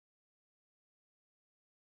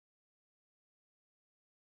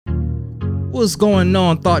What's going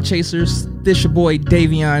on, Thought Chasers? This your boy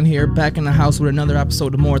Dayveon here, back in the house with another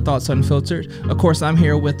episode of More Thoughts Unfiltered. Of course, I'm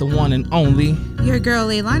here with the one and only, your girl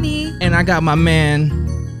Leilany, and I got my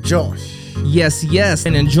man Josh. Yes,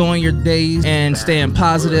 and enjoying your days and staying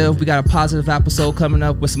positive. We got a positive episode coming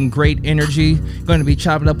up with some great energy. Going to be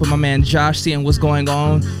chopping up with my man Josh, seeing what's going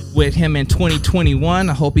on with him in 2021.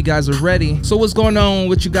 I hope you guys are ready. So what's going on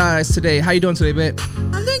with you guys today? How you doing today, babe?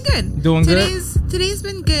 I'm doing good. Today's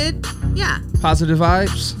been good. Yeah. Positive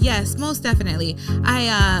vibes? Yes, most definitely.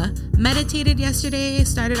 I meditated yesterday,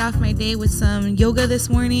 started off my day with some yoga this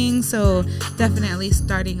morning, so definitely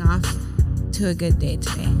starting off to a good day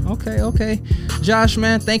today. Okay. Josh,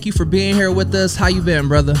 man, thank you for being here with us. How you been,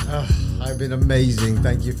 brother? I've been amazing.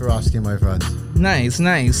 Thank you for asking, my friend. Nice.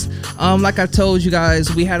 Like I told you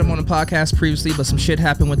guys, we had him on the podcast previously, but some shit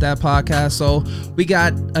happened with that podcast. So we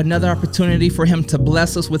got another opportunity for him to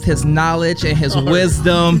bless us with his knowledge and his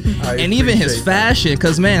wisdom and even his fashion.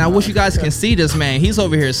 Because, man, I wish you guys can see this, man. He's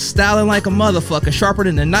over here styling like a motherfucker, sharper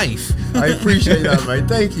than a knife. I appreciate that, mate.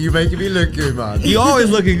 Thank you. You're making me look good, man. You always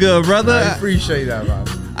looking good, brother. I appreciate that, man.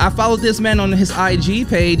 I followed this man on his IG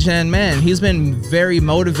page, and man, he's been very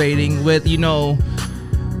motivating with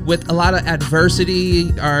a lot of adversity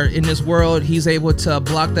in this world. He's able to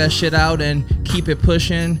block that shit out and keep it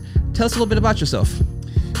pushing. Tell us a little bit about yourself.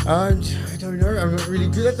 I don't know. I'm not really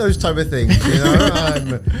good at those type of things, you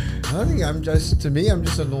know. I think I'm just a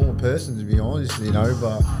normal person, to be honest, you know.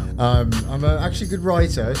 But I'm actually a good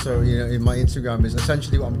writer, so you know, in my Instagram is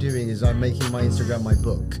essentially what I'm doing is I'm making my Instagram my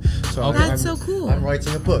book. So that's so cool. I'm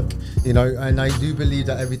writing a book, you know, and I do believe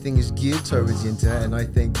that everything is geared towards the internet, and I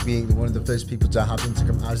think being one of the first people to have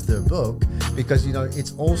Instagram as their book, because you know,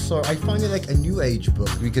 it's also, I find it like a new age book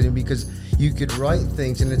because you could write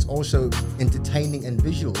things and it's also entertaining and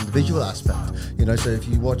visual, the visual aspect, you know. So if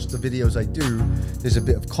you watch the videos I do, there's a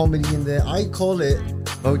bit of comedy in there. I call it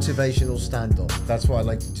motivational stand-up. That's what I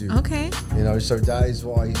like to do. Okay. You know, so that is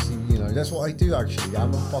what I see, you know, that's what I do actually.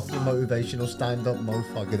 I'm a fucking motivational stand-up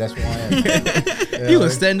motherfucker. That's what I am. You a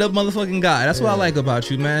stand-up motherfucking guy. That's what I like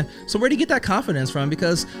about you, man. So where do you get that confidence from?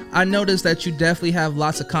 Because I noticed that you definitely have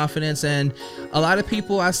lots of confidence, and a lot of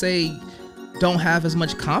people, I say, don't have as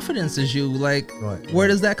much confidence as you. Like, where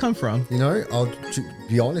does that come from? You know, I'll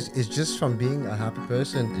be honest, it's just from being a happy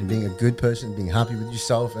person and being a good person, being happy with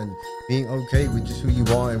yourself and being okay with just who you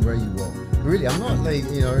are and where you are. Really, I'm not like,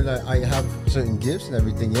 you know, like I have certain gifts and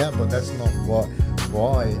everything, yeah, but that's not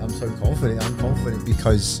why I'm so confident. I'm confident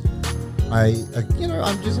because I'm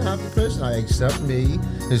just a happy person. I accept me.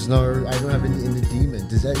 I don't have any inner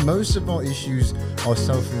demons. Most of our issues are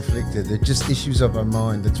self-inflicted. They're just issues of our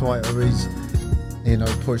mind. That's why I always, you know,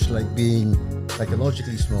 push like being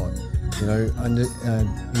psychologically smart, you know, and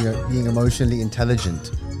being emotionally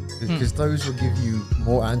intelligent, because those will give you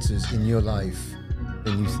more answers in your life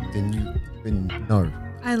than you know.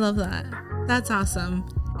 I love that. That's awesome.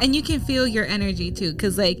 And you can feel your energy too,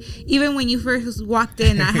 because like even when you first walked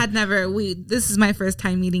in, I had this is my first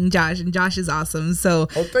time meeting Josh, and Josh is awesome. So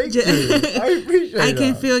thank you. I appreciate it. I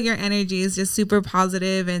can feel your energy is just super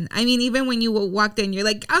positive. And I mean, even when you walked in, you're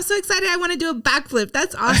like, I'm so excited, I want to do a backflip.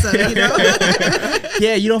 That's awesome, you know?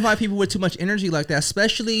 Yeah, you don't find people with too much energy like that,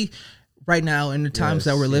 especially right now in the times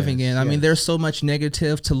that we're living in. I mean, there's so much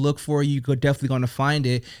negative to look for. You're definitely going to find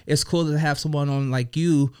it. It's cool to have someone on like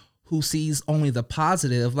you who sees only the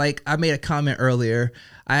positive. Like I made a comment earlier.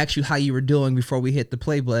 I asked you how you were doing before we hit the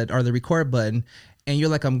play button or the record button. And you're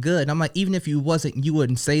like, I'm good. And I'm like, even if you wasn't, you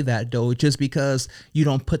wouldn't say that though, just because you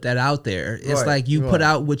don't put that out there. It's like you put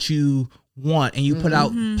out what you want and you put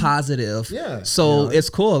out positive. Yeah. So it's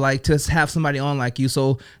cool, like to have somebody on like you.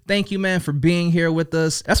 So thank you, man, for being here with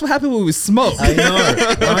us. That's what happened when we smoked. I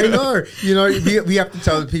know. You know, we have to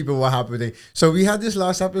tell the people what happened. So we had this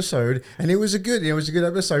last episode, and it was a good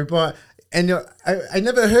episode, but. And I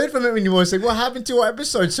never heard from him anymore. It's like, what happened to our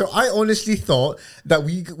episode? So I honestly thought that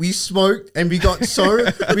we smoked and we got so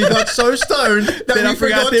stoned that we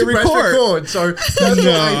forgot to press record. So that's what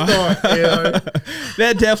I thought. You know?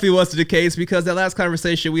 That definitely wasn't the case, because that last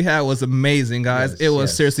conversation we had was amazing, guys. It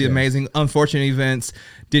was seriously amazing. Unfortunate events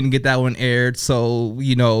didn't get that one aired, so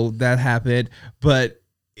you know that happened. But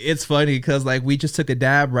it's funny because like we just took a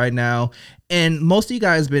dab right now, and most of you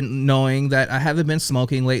guys been knowing that I haven't been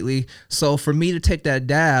smoking lately. So for me to take that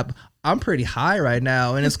dab, I'm pretty high right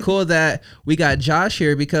now. And it's cool that we got Josh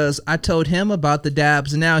here, because I told him about the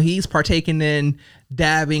dabs and now he's partaking in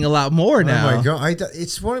dabbing a lot more now. Oh my God.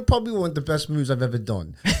 It's probably one of the best moves I've ever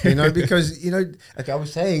done, you know, because, you know, like I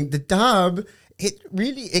was saying, the dab, it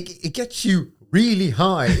really, it gets you really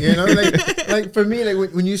high, like for me,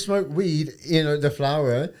 like when you smoke weed, the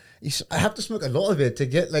flower, I have to smoke a lot of it to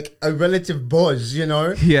get like a relative buzz,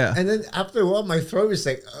 Yeah. And then after a while, my throat is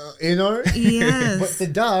like, Yes. But the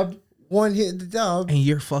dab, one hit the dab, And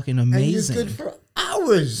you're fucking amazing. and you're good for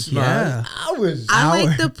hours, man. Hours. I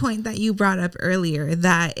like the point that you brought up earlier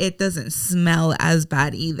that it doesn't smell as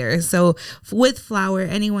bad either. So with flower,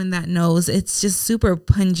 anyone that knows, it's just super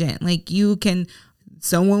pungent. Like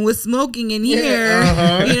someone was smoking in here,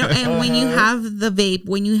 and when you have the vape,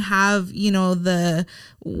 when you have,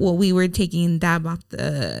 we were taking dab off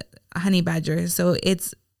the honey badger. So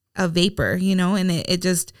it's a vapor, and it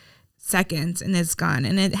just seconds and it's gone,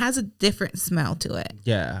 and it has a different smell to it.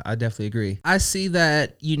 Yeah, I definitely agree. I see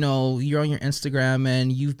that, you're on your Instagram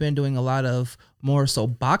and you've been doing a lot of more so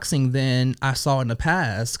boxing than I saw in the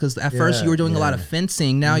past. Because at first you were doing a lot of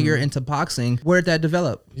fencing. Now you're into boxing. Where did that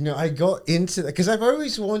develop? I got into that because I've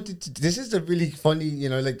always wanted to. This is the really funny,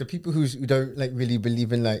 like the people who don't like really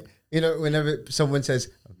believe in like, whenever someone says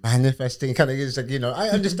manifesting, kind of is like, I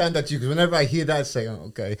understand that too, because whenever I hear that, I say, oh,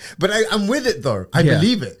 okay. But I'm with it though. I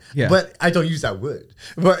believe it. Yeah. But I don't use that word.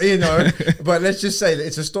 But, but let's just say that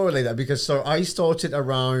it's a story like that, because so I started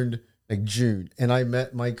around like June, and I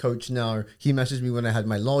met my coach now. He messaged me when I had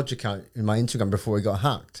my large account in my Instagram before it got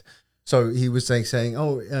hacked. So he was saying,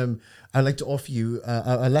 I'd like to offer you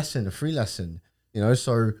a lesson, a free lesson.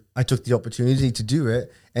 So I took the opportunity to do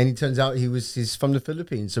it, and he turns out he's from the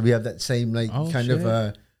Philippines, so we have that same like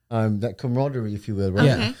of that camaraderie, if you will, right?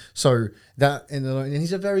 Okay. So that and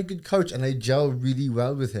he's a very good coach, and I gel really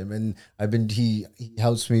well with him, and he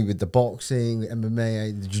helps me with the boxing,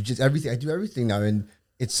 MMA, the jiu-jitsu, everything. I do everything now, and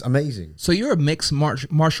it's amazing. So you're a mixed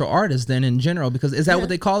martial artist then in general, because is that what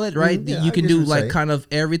they call it, right? Yeah, you can do like kind of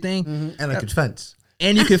everything, and I could fence.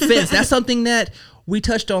 And you can fence. That's something that we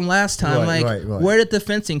touched on last time. Right. Where did the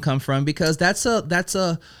fencing come from? Because that's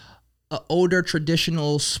a older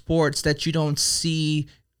traditional sports that you don't see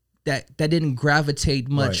that didn't gravitate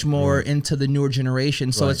much more into the newer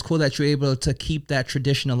generation. So it's cool that you're able to keep that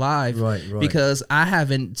tradition alive. Right. Because I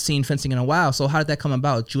haven't seen fencing in a while. So how did that come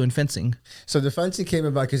about, you and fencing? So the fencing came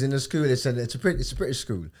about because in the school, it said it's a British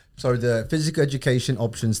school. So the physical education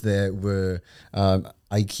options there were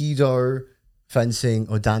Aikido, fencing,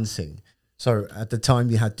 or dancing. So at the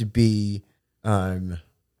time you had to be,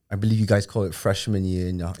 I believe you guys call it freshman year.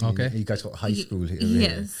 You guys call it high school here.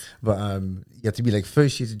 Yes. But you have to be like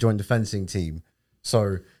first year to join the fencing team.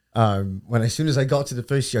 So as soon as I got to the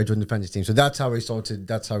first year, I joined the fencing team. So that's how I started.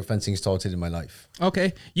 That's how fencing started in my life.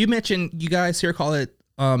 Okay. You mentioned you guys here call it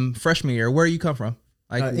freshman year. Where you come from?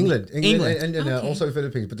 Like England. And also the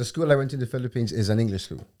Philippines. But the school I went to in the Philippines is an English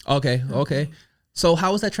school. Okay. So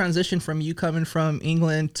how was that transition from you coming from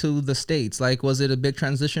England to the States? Like, was it a big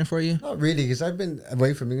transition for you? Not really, because I've been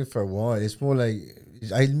away from England for a while. It's more like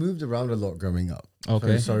I moved around a lot growing up.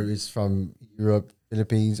 Okay. So it's from Europe,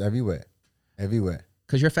 Philippines, everywhere.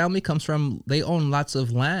 Because your family comes from, they own lots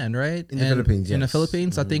of land, right? In the Philippines, yes. In the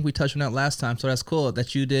Philippines? I think we touched on that last time. So that's cool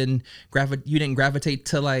that you didn't gravitate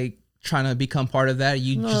to like trying to become part of that.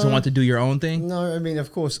 You just want to do your own thing. No, I mean,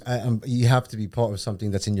 of course, you have to be part of something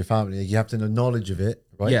that's in your family. You have to know knowledge of it,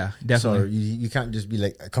 right? Yeah, definitely. So you can't just be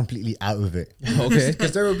like completely out of it. Okay.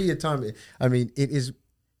 Because there will be a time. I mean, it is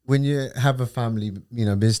when you have a family,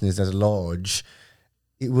 business as large,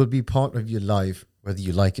 it will be part of your life, whether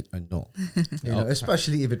you like it or not.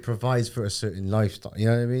 Especially if it provides for a certain lifestyle. You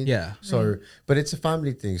know what I mean? Yeah. So, but it's a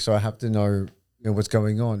family thing, so I have to know what's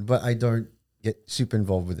going on. But I don't get super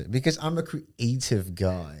involved with it because I'm a creative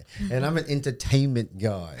guy and I'm an entertainment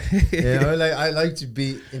guy. Like I like to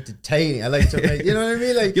be entertaining. I like to make, you know what I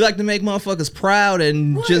mean? Like you like to make motherfuckers proud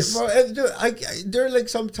and just. Bro, there are like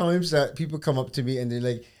sometimes that people come up to me and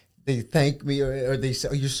they thank me or they say,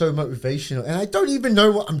 "Oh, you're so motivational," and I don't even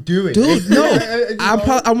know what I'm doing. Dude, no,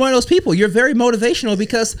 I'm one of those people. You're very motivational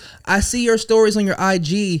because I see your stories on your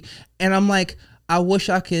IG and I'm like, I wish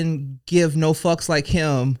I can give no fucks like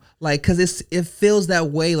him, like, cause it feels that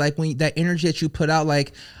way, like when that energy that you put out,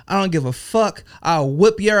 like I don't give a fuck, I'll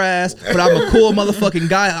whip your ass, but I'm a cool motherfucking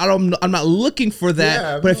guy. I'm not looking for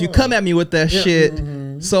that, but if you come at me with that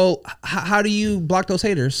shit, so how do you block those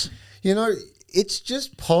haters? It's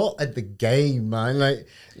just part of the game, man. Like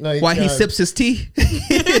why he sips his tea.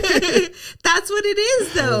 That's what it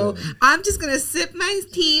is, though. I'm just gonna sip my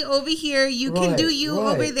tea over here. You can do you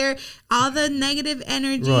over there. All the negative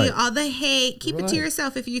energy, all the hate, keep it to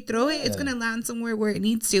yourself. If you throw it, it's gonna land somewhere where it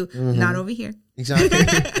needs to, not over here.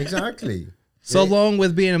 Exactly. So along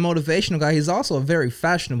with being a motivational guy, he's also a very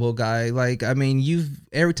fashionable guy. Like, I mean,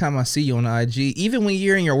 every time I see you on IG, even when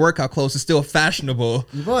you're in your workout clothes, it's still fashionable.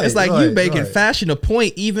 Right, it's like you making fashion a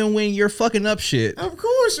point, even when you're fucking up shit. Of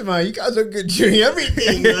course, man. You guys are good doing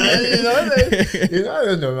everything, man. I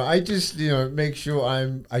don't know. Man. I just, make sure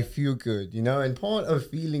I feel good, and part of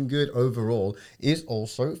feeling good overall is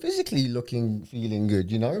also physically feeling good,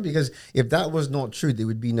 because if that was not true, there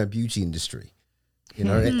would be no beauty industry.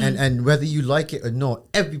 And whether you like it or not,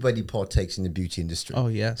 everybody partakes in the beauty industry. Oh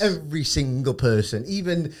yes, every single person,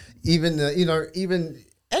 even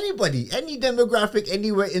anybody, any demographic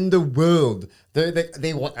anywhere in the world,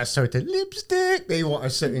 they want a certain lipstick, they want a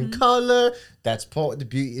certain color. That's part of the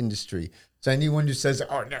beauty industry. So anyone who says,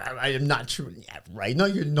 "Oh no, I am not truly right," no,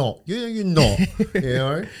 you're not. You're not.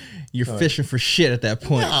 You're fishing for shit at that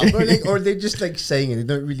point. Yeah, or they're just saying it. They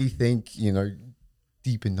don't really think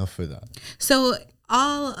deep enough for that. So.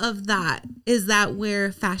 All of that, is that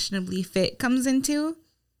where fashionably fit comes into?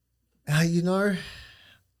 For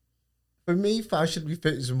me, fashionably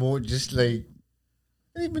fit is more just I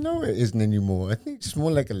don't even know it isn't anymore. I think it's more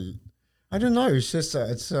like I don't know. It's just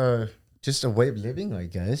it's just a way of living, I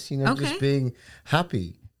guess. Just being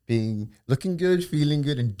happy, looking good, feeling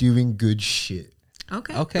good, and doing good shit.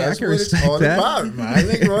 Okay, that's I can what it's all that. About, man.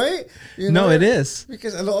 Right? No, it is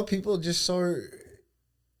because a lot of people just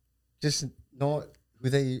not who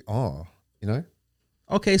they are,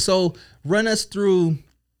 Okay, so run us through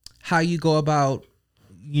how you go about,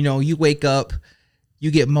 you wake up, you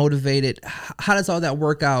get motivated. How does all that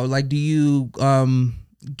work out? Like, do you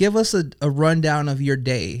give us a rundown of your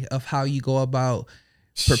day, of how you go about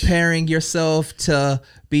preparing yourself to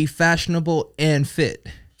be fashionable and fit?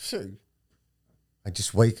 Sure. I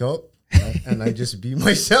just wake up. And I just be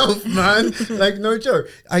myself, man. No joke.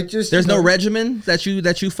 There's no regimen that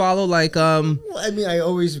you follow. I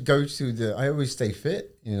always I always stay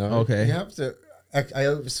fit. Okay. You have to. I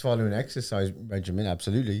always follow an exercise regimen,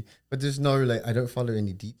 absolutely. But there's no I don't follow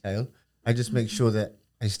any detail. I just make sure that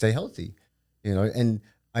I stay healthy, And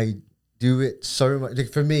I do it so much.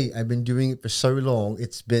 For me, I've been doing it for so long.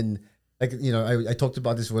 It's been I talked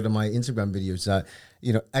about this in one of my Instagram videos that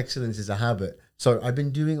excellence is a habit. So I've been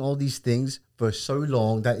doing all these things for so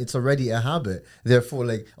long that it's already a habit.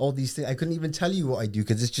 Therefore, all these things, I couldn't even tell you what I do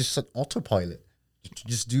because it's just an autopilot.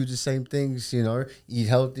 Just do the same things, eat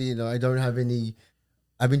healthy. I don't have any.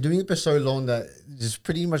 I've been doing it for so long that there's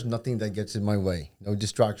pretty much nothing that gets in my way. No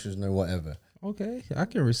distractions, no whatever. Okay, I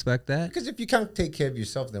can respect that. Because if you can't take care of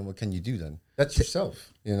yourself, then what can you do then? That's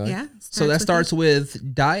yourself, Yeah. So that starts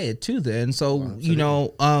with diet too then. So,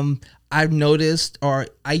 I've noticed, or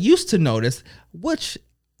I used to notice, which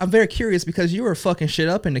I'm very curious because you were fucking shit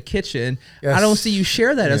up in the kitchen. Yes. I don't see you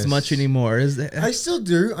share that as much anymore. I still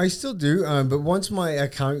do. But once my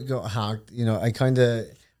account got hacked,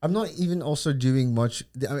 I'm not even also doing much.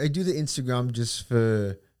 I do the Instagram just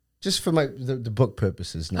for the book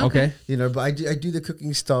purposes now. Okay. But I do the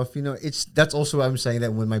cooking stuff. That's also what I'm saying,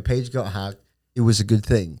 that when my page got hacked, it was a good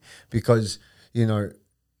thing because, no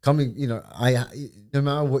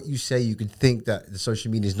matter what you say, you can think that the social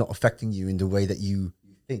media is not affecting you in the way that you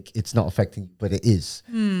think it's not affecting you, but it is.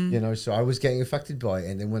 So I was getting affected by it.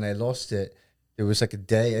 And then when I lost it, there was a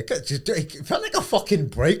day, it felt like a fucking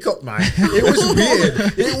breakup, man.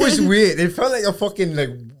 It was weird. It felt like a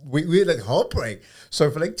fucking weird heartbreak. So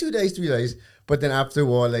for 2 days, 3 days, but then after a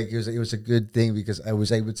while, it was a good thing because I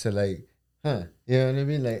was able to you know what I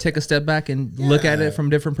mean? Take a step back and look at it from a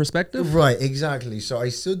different perspective. Right, exactly. So I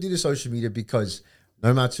still do the social media because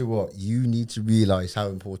no matter what, you need to realize how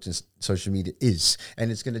important social media is. And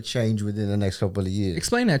it's going to change within the next couple of years.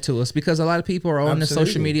 Explain that to us, because a lot of people are on the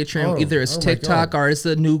social media trend. Either it's TikTok or it's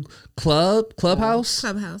the new Clubhouse.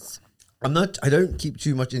 I don't keep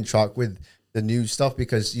too much in track with the new stuff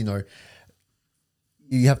because, you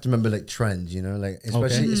have to remember trends,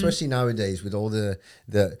 especially nowadays with all the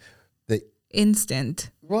instant.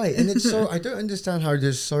 Right. And it's I don't understand how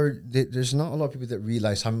there's not a lot of people that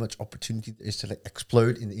realize how much opportunity there is to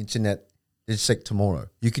explode in the internet. It's tomorrow.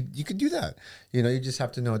 You could do that. You just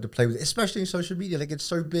have to know how to play with it, especially in social media. It's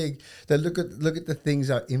so big that look at the things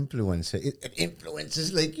that influence it. It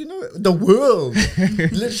influences the world,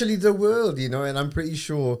 literally the world, and I'm pretty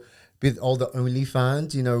sure with all the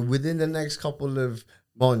OnlyFans, within the next couple of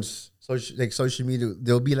months, social media,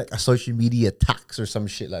 there'll be a social media tax or some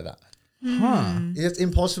shit like that. Huh. It's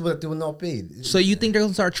impossible that there will not be. So you think they're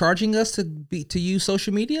gonna start charging us to use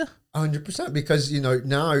social media? 100%, because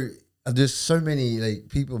now there's so many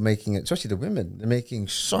people making it, especially the women. They're making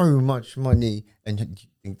so much money, and you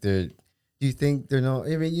think they're Do you think they're not?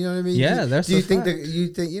 I mean, you know what I mean? Yeah, do you think that you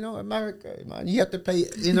think, America, man, you have to pay,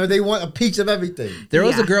 they want a piece of everything. There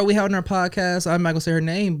was a girl we had on our podcast, I'm not gonna say her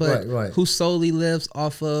name, but right. who solely lives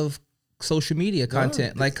off of social media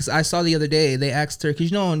content. Like, cause I saw the other day, they asked her,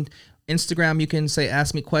 cause on Instagram, you can say,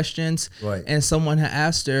 ask me questions. Right. And someone had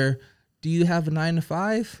asked her, do you have a 9 to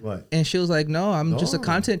 5? Right. And she was like, no, I'm just a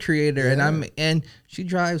content creator. Yeah. And she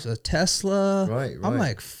drives a Tesla. Right. I'm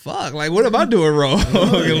like, fuck, like, what am I doing wrong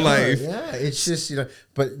in life? Yeah. It's just,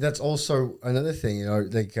 but that's also another thing,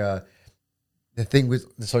 like, the thing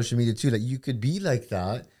with the social media too, like you could be like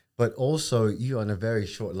that, but also you're on a very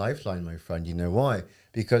short lifeline, my friend. You know why?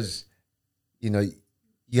 Because, you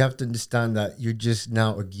have to understand that you're just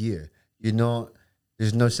now a gear. You're not,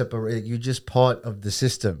 there's no separate, you're just part of the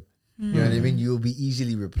system. You know what I mean? You'll be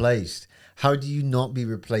easily replaced. How do you not be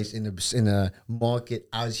replaced in a market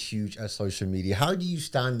as huge as social media? How do you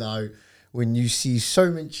stand out when you see so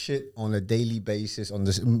much shit on a daily basis on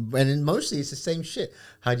this? And mostly it's the same shit.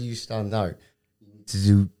 How do you stand out? You need to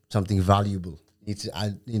do something valuable. You need to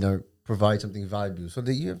add, provide something valuable so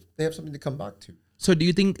that they have something to come back to. So do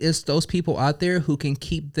you think it's those people out there who can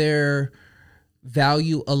keep their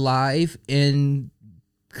value alive in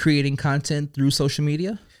creating content through social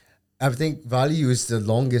media? I think value is the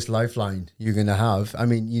longest lifeline you're going to have. I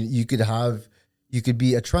mean, you could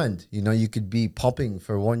be a trend, you could be popping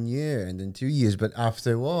for 1 year and then 2 years, but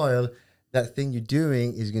after a while, that thing you're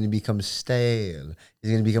doing is going to become stale. It's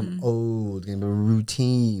going to become old, it's going to be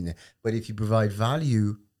routine. But if you provide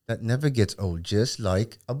value, that never gets old, just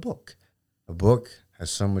like a book. A book has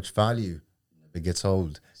so much value, it gets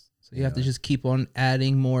old. So you have to just keep on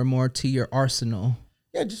adding more and more to your arsenal.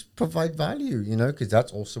 Yeah, just provide value, because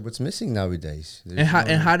that's also what's missing nowadays. And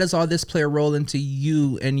how does all this play a role into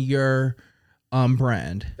you and your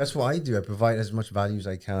brand? That's what I do. I provide as much value as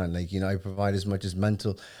I can. Like, I provide as much as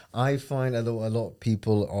mental. I find a lot of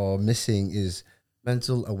people are missing is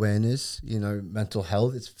mental awareness, mental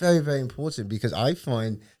health. It's very, very important because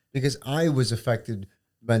I was affected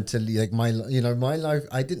mentally, like my life,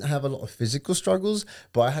 I didn't have a lot of physical struggles,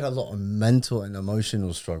 but I had a lot of mental and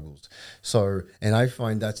emotional struggles. So, and I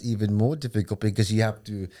find that's even more difficult because you have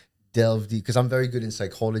to delve deep, because I'm very good in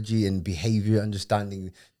psychology and behavior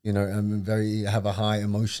understanding, I have a high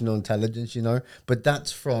emotional intelligence, but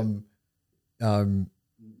that's from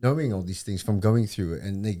knowing all these things, from going through it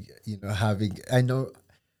and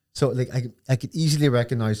so like I could easily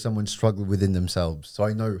recognize someone's struggle within themselves. So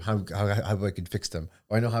I know how I could fix them.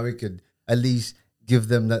 Or I know how I could at least give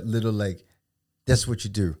them that little, like, that's what you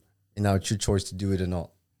do. And now it's your choice to do it or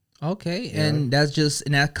not. Okay. And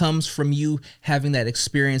that comes from you having that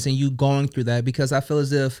experience and you going through that, because I feel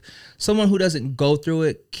as if someone who doesn't go through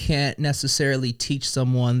it can't necessarily teach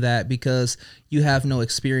someone that, because you have no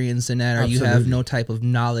experience in that, or you have no type of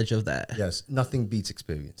knowledge of that. Yes. Nothing beats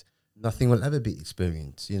experience. Nothing will ever beat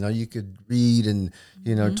experience. You could read and,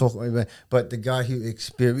 talk, but the guy who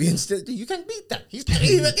experienced it, you can't beat that. He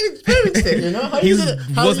experienced it, He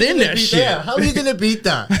was in that shit. How are you going to beat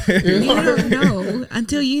that? You don't know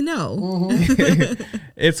until you know.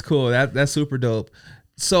 It's cool. That's super dope.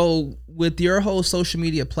 So with your whole social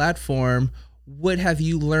media platform, what have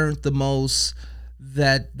you learned the most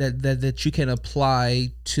that you can apply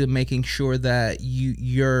to making sure that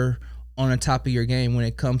you're on the top of your game when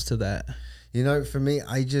it comes to that? For me,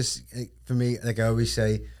 like I always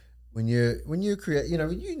say, when you create,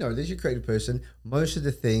 there's your creative person, most of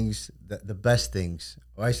the things, the best things,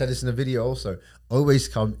 I said this in a video also, always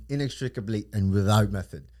come inextricably and without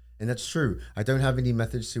method. And that's true. I don't have any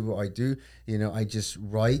methods to what I do. I just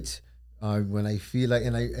write when I feel like,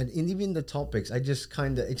 and even the topics, I just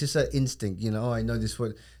it's just an instinct, I know this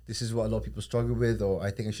is what a lot of people struggle with, or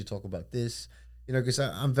I think I should talk about this. Because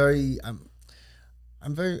I'm very,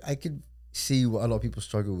 I could see what a lot of people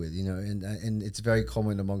struggle with, and it's very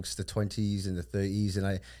common amongst the 20s and the 30s,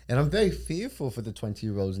 and I'm very fearful for the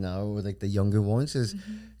 20-year-olds now, or like the younger ones,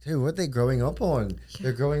 dude, what they're growing up on. Yeah.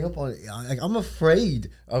 They're growing up on. I'm afraid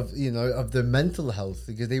of of their mental health,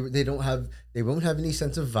 because they won't have any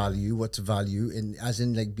sense of value. What's value, and as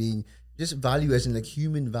in like being. Just value as in like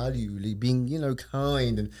human value, like being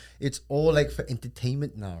kind, and it's all like for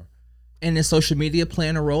entertainment now. And is social media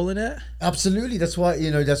playing a role in it? Absolutely. That's why,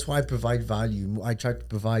 I provide value. I try to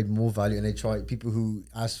provide more value, and I try people who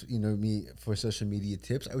ask, me for social media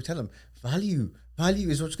tips. I would tell them value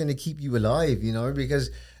is what's going to keep you alive,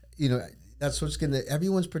 because, that's what's going to,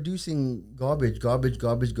 everyone's producing garbage, but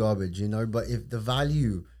if the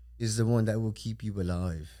value is the one that will keep you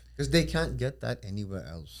alive, because they can't get that anywhere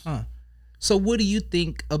else. Huh. So what do you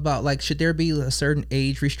think about, like, should there be a certain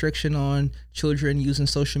age restriction on children using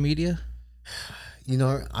social media? You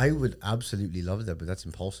know, I would absolutely love that, but that's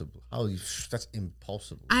impossible. That's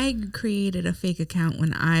impossible. I created a fake account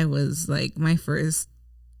when I was like my first,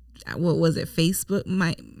 what was it? Facebook,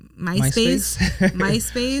 MySpace.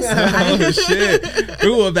 Oh shit!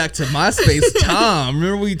 We went back to MySpace. Tom,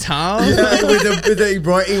 remember we Tom? Yeah, with the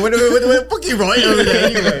writing. What the fuck you writing over there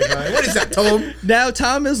anyway, man? What is that, Tom? Now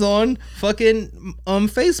Tom is on fucking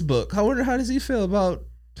Facebook. I wonder how does he feel about.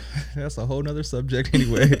 That's a whole nother subject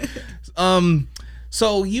anyway.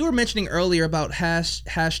 So you were mentioning earlier about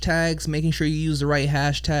hashtags, making sure you use the right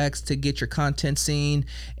hashtags to get your content seen,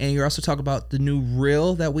 and you're also talking about the new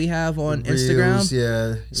reel that we have on Instagram. Reels,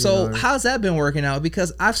 yeah. So how's that been working out?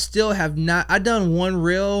 Because I've done one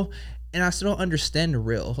reel, and I still don't understand the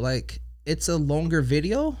reel. Like, it's a longer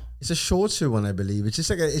video. It's a shorter one, I believe. It's just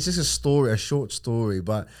a story, a short story.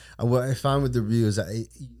 But what I found with the reel is that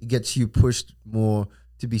it gets you pushed more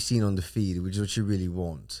to be seen on the feed, which is what you really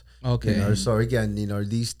want. Okay. You know, so again, you know,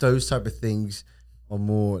 those type of things are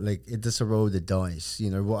more like it does a roll of the dice.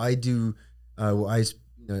 You know, what I do, I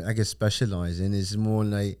guess specialize in is more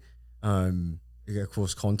like, of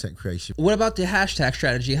course, content creation. What about the hashtag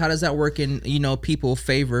strategy? How does that work in, people's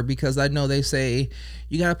favor? Because I know they say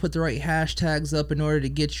you got to put the right hashtags up in order to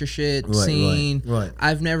get your shit seen. Right.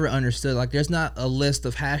 I've never understood. Like, there's not a list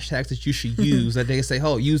of hashtags that you should use that they say,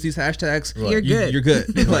 oh, use these hashtags. Right. You're good. You're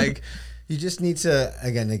good. Like, you just need to,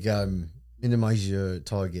 again, minimize your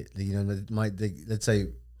target. You know, let's say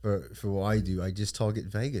for what I do, I just target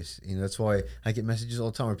Vegas. You know, that's why I get messages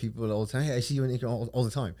all the time where people all the time, hey, I see you on Instagram all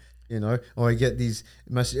the time. You know, or I get these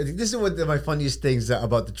messages. This is one of my funniest things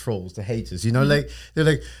about the trolls, the haters. You know, like they're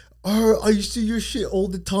like, "Oh, I used to see your shit all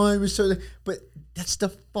the time," and so. But that's the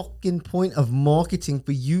fucking point of marketing,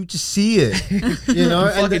 for you to see it. You know,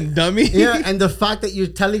 fucking dummy. Yeah, and the fact that you're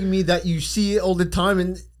telling me that you see it all the time,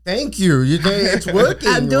 and thank you. It's working.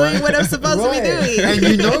 I'm doing what I'm supposed to be doing. And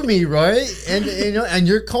you know me, right? And and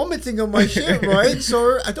you're commenting on my shit, right?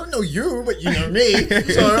 So I don't know you, but you know me.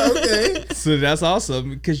 So okay. So that's awesome,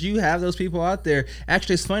 because you have those people out there.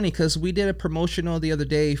 Actually, it's funny because we did a promotional the other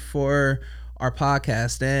day for our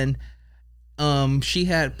podcast, and she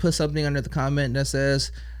had put something under the comment that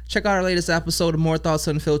says, check out our latest episode of More Thoughts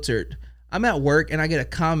Unfiltered. I'm at work and I get a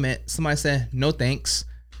comment, somebody saying, no thanks.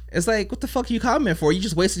 It's like, what the fuck are you comment for? You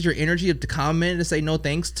just wasted your energy to comment and say no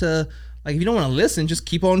thanks to, like, if you don't want to listen, just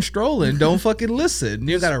keep on strolling. Don't fucking listen.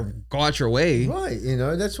 You gotta go out your way. Right, you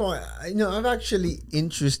know, that's why, I'm actually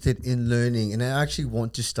interested in learning, and I actually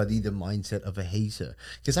want to study the mindset of a hater.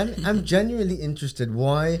 Because I'm genuinely interested.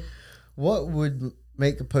 What would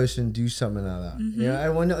make a person do something like that? Mm-hmm. You know, I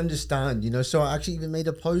want to understand, so I actually even made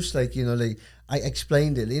a post, like, I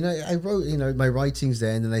explained it. I wrote, my writings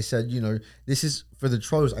there, and then I said, this is for the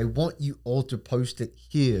trolls. I want you all to post it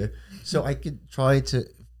here so I could try to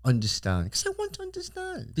understand, because I want to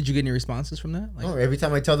understand. Did you get any responses from that? Like, every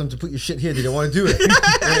time I tell them to put your shit here, they don't want to do it.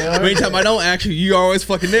 Anytime I don't, actually, you're always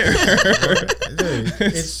fucking there. Dude,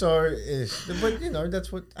 but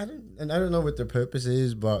that's what I don't know what their purpose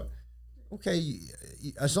is, but okay,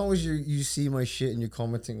 as long as you see my shit and you're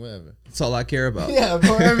commenting, whatever. That's all I care about. Yeah,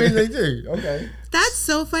 but I mean, they do. Okay. That's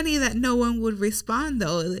so funny that no one would respond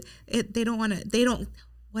though. They don't want to.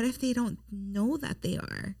 What if they don't know that they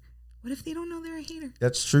are? What if they don't know they're a hater?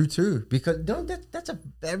 That's true too, because that's a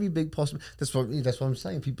very big possibility. That's what I'm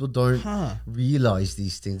saying. People don't realize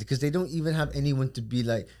these things because they don't even have anyone to be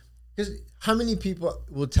like. Because how many people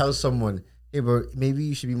will tell someone, hey bro, maybe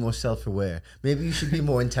you should be more self-aware. Maybe you should be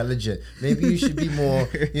more intelligent. Maybe you should be more,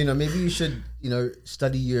 maybe you should,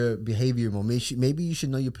 study your behavior more. Maybe you should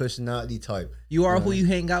know your personality type. You are who you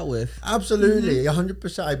hang out with. Absolutely.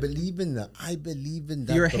 100%. I believe in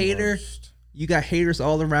that. You're a hater. Most. You got haters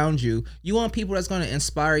all around you. You want people that's going to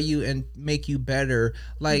inspire you and make you better.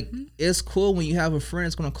 Like, it's cool when you have a friend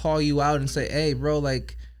that's going to call you out and say, hey bro,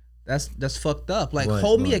 like, that's fucked up. Like,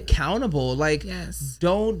 hold me accountable. Like,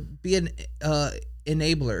 don't be an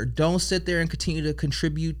enabler. Don't sit there and continue to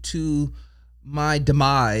contribute to my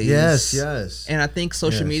demise. Yes. And I think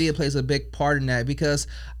social media plays a big part in that, because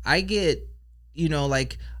I get,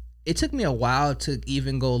 like, it took me a while to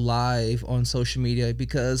even go live on social media,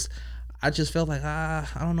 because I just felt like, I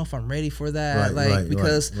don't know if I'm ready for that.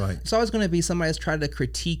 Because it's always going to be somebody that's trying to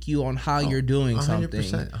critique you on how you're doing 100%,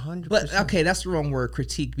 something. 100%. But okay, that's the wrong word,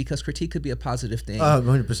 critique, because critique could be a positive thing.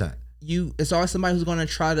 100%. it's always somebody who's going to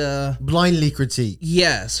try to blindly critique.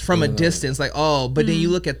 Yes, from a distance, like, oh, but then you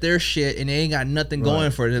look at their shit and they ain't got nothing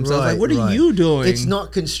going for themselves. Like, what are you doing? It's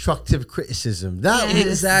not constructive criticism.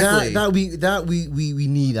 Exactly. That we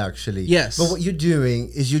need, actually. Yes. But what you're doing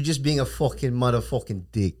is you're just being a fucking motherfucking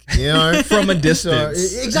dick. You know, from a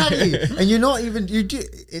distance. So, exactly. And you're not even.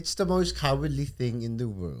 It's the most cowardly thing in the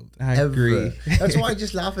world. I agree. That's why I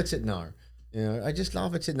just laugh at it now. You know, I just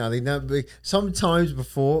laugh at it now. Sometimes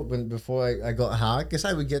before I got hacked, guess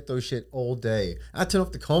I would get those shit all day. I turn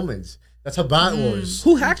off the comments. That's how bad it was.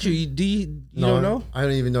 Who hacked you? Do you don't know? I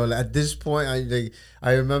don't even know. Like, at this point,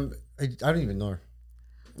 I remember. I don't even know.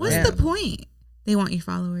 What's the point? They want your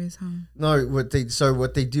followers, huh? No, what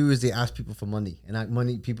they do is they ask people for money, and that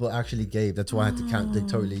money people actually gave. That's why I had to count. They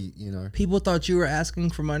totally, you know. People thought you were asking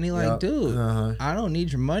for money, like, dude, I don't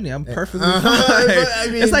need your money. I'm perfectly fine. I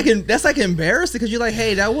mean, that's like embarrassing because you're like,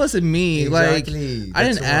 hey, that wasn't me. Exactly. Like, I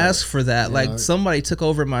didn't ask for that. Like, know. somebody took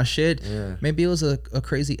over my shit. Yeah. Maybe it was a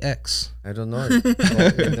crazy ex. I don't know.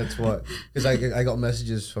 That's what, because I got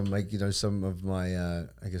messages from, like, you know, some of my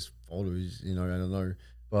I guess followers. You know, I don't know.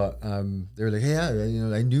 But they were like, hey, yeah, you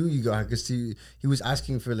know, I knew you got, because he was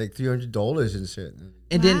asking for like $300 and shit.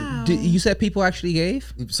 And then you said people actually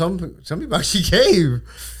gave? Some people actually gave.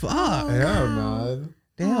 Fuck. Yeah, man.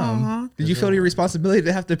 Damn. Did you feel the responsibility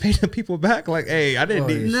to have to pay the people back? Like, hey, I didn't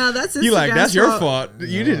need. No, that's you like that's your fault.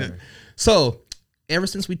 You No. didn't. So, ever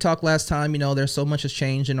since we talked last time, you know, there's so much has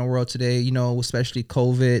changed in the world today. You know, especially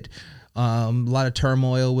COVID, a lot of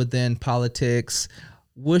turmoil within politics.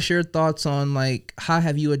 What's your thoughts on, like, how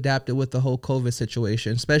have you adapted with the whole COVID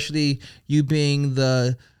situation, especially you being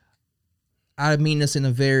I mean this in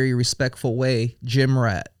a very respectful way, gym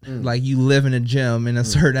rat. Like, you live in a gym in a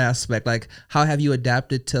certain aspect. Like, how have you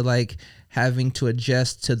adapted to, like, having to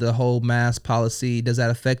adjust to the whole mask policy? Does that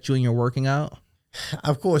affect you when you're working out?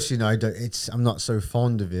 Of course, you know, I'm not so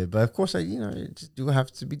fond of it, but of course, it just do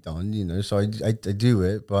have to be done, you know, so I do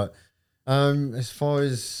it. But as far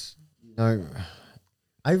as, you know,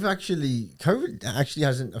 COVID actually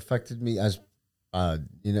hasn't affected me as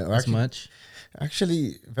you know, as much.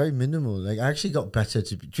 Actually, very minimal. Like, I actually got better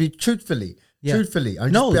to be truthfully.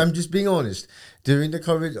 I'm just being honest. During the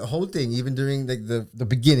COVID whole thing, even during like the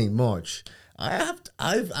beginning, March,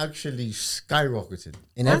 I've actually skyrocketed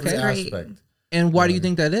in every aspect. And why do you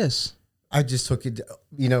think that is? I just took it.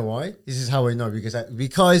 You know why? This is how I know, because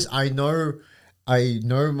I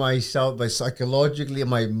know myself, by psychologically,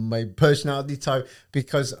 my personality type,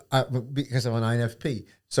 because I'm an INFP.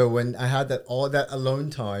 So when I had all that alone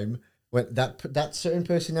time, when that certain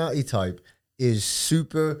personality type is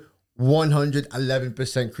super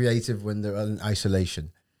 111% creative when they're in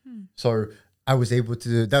isolation. So I was able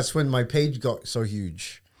to. That's when my page got so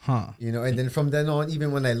huge. You know, and then from then on,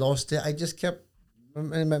 even when I lost it, I just kept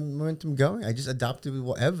my momentum going. I just adapted with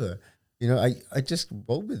whatever. You know, I just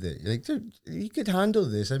roll with it. Like, dude, you could handle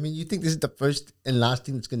this. I mean, you think this is the first and last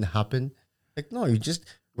thing that's going to happen? Like, no, you just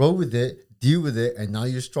roll with it, deal with it, and now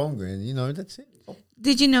you're stronger. And, you know, that's it.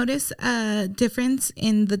 Did you notice a difference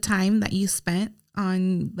in the time that you spent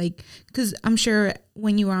on, like, because I'm sure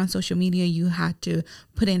when you were on social media, you had to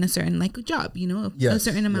put in a certain, like, job, you know, a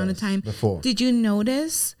certain amount of time. Before. Did you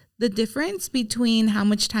notice the difference between how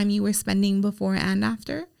much time you were spending before and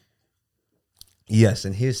after? Yes,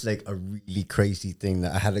 and here's like a really crazy thing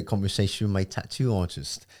that I had a conversation with my tattoo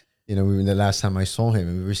artist. You know, the last time I saw him,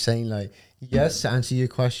 and we were saying, like, yes, to answer your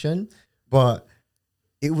question, but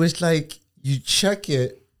it was like you check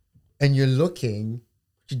it and you're looking,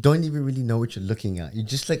 you don't even really know what you're looking at. You're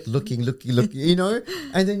just like looking, you know,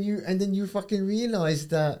 and then you fucking realize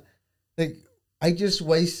that, like, I just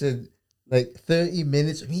wasted like 30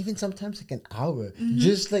 minutes, or even sometimes like an hour,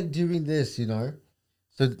 just like doing this, you know.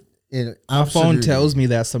 So, you know, my phone tells me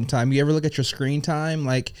that sometimes. You ever look at your screen time?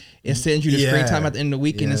 Like, it sends you the screen time at the end of the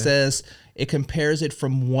week, and it says it compares it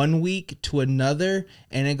from one week to another,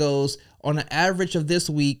 and it goes, on an average of this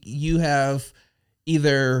week, you have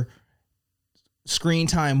either screen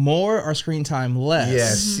time more or screen time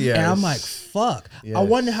less. Yes. And I'm like, fuck. Yes. I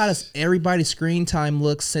wonder how does everybody's screen time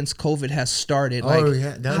look since COVID has started? Like,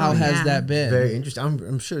 how has that been? Very interesting.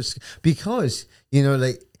 I'm sure it's because, you know,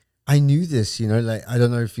 like, I knew this, you know, like, I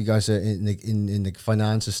don't know if you guys are in the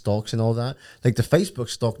finance of stocks and all that. Like, the Facebook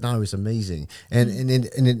stock now is amazing, and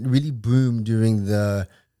it really boomed during the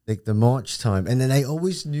March time. And then I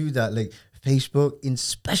always knew that, like, Facebook,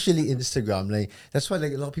 especially Instagram, like, that's why,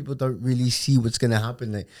 like, a lot of people don't really see what's gonna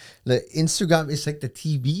happen. Like Instagram is like the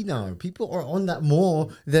TV now. People are on that more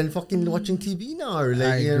than fucking watching TV now. Like,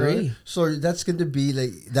 I agree. Know? So that's gonna be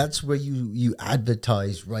like, that's where you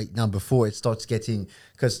advertise right now before it starts getting,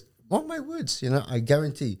 because mark my words, you know, I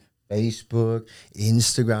guarantee Facebook,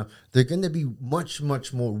 Instagram, they're going to be much,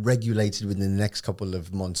 much more regulated within the next couple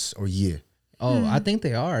of months or year. Oh, I think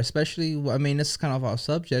they are, especially, I mean, this is kind of off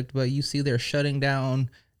subject, but you see they're shutting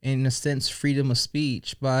down, in a sense, freedom of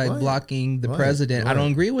speech by blocking the president. I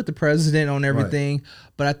don't agree with the president on everything,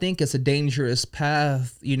 but I think it's a dangerous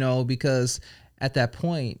path, you know, because at that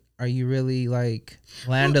point, are you really like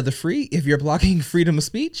land of the free if you're blocking freedom of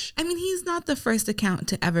speech? I mean, he's not the first account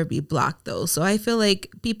to ever be blocked, though. So I feel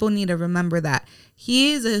like people need to remember that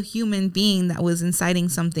he is a human being that was inciting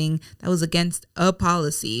something that was against a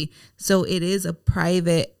policy. So it is a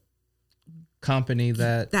private company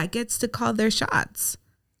that gets to call their shots.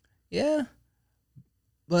 Yeah.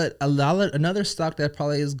 But another stock that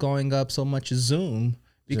probably is going up so much is Zoom.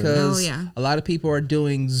 Because a lot of people are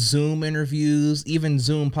doing Zoom interviews, even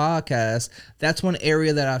Zoom podcasts. That's one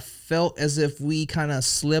area that I felt as if we kind of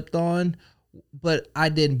slipped on. But I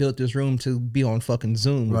didn't build this room to be on fucking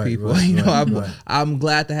Zoom with people. I'm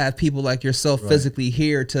glad to have people like yourself physically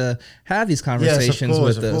here to have these conversations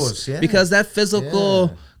with us. Because that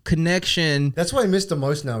physical connection. That's what I miss the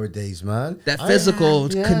most nowadays, man. That physical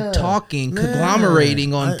talking,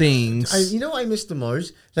 conglomerating on things. You know what I miss the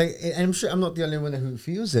most? Like, and I'm sure I'm not the only one who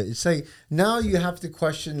feels it. It's like now you have to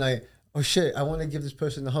question, like, oh shit, I want to give this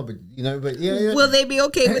person a hug, but you know, but will they be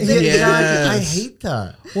okay with it? Yes. I hate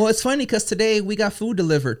that. Well, it's funny because today we got food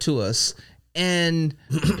delivered to us. And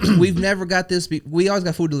we've never got this. We always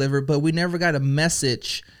got food delivered, but we never got a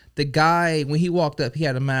message. The guy, when he walked up, he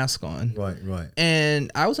had a mask on. Right.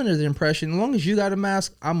 And I was under the impression, as long as you got a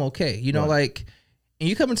mask, I'm okay. You know, like, and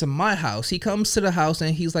you come into my house. He comes to the house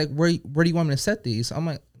and he's like, where do you want me to set these? I'm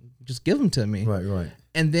like, just give them to me. Right.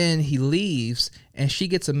 And then he leaves and she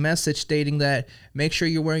gets a message stating that, make sure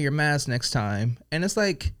you're wearing your mask next time. And it's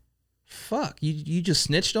like, fuck, you just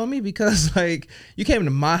snitched on me because like you came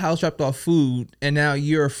into my house, dropped off food, and now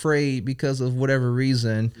you're afraid because of whatever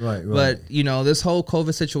reason. Right. But you know, this whole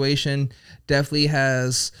COVID situation definitely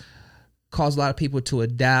has caused a lot of people to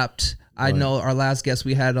adapt. I know our last guest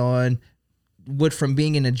we had on went from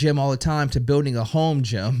being in a gym all the time to building a home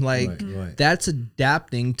gym. Like that's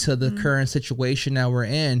adapting to the current situation that we're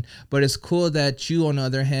in. But it's cool that you, on the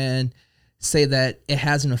other hand, say that it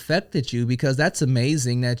hasn't affected you, because that's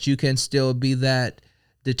amazing that you can still be that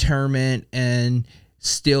determined and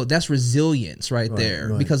still, that's resilience right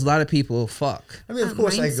there. Because a lot of people I mean, of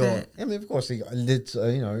course mindset. of course they got lit,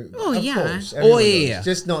 you know. Oh, of yeah. course, Oh, yeah. knows.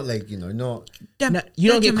 Just not like, you know, not. You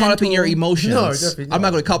don't get caught up in your emotions. No, definitely not. I'm not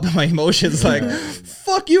going to caught up in my emotions. Like,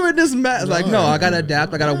 fuck you in this mask. Like, no, I got to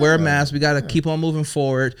adapt. I got to wear a mask. We got to keep on moving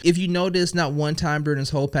forward. If you notice, not one time during this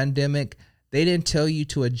whole pandemic, they didn't tell you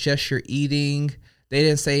to adjust your eating. They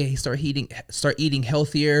didn't say, hey, start eating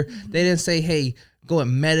healthier. They didn't say, hey, go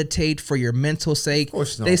and meditate for your mental sake. Of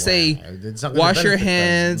course not. They say, wash your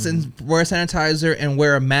hands and wear sanitizer and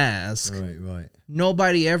wear a mask. Right.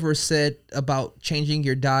 Nobody ever said about changing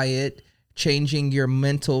your diet, changing your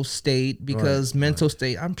mental state, because mental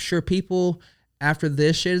state, I'm sure people after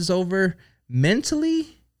this shit is over,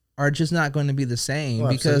 mentally are just not going to be the same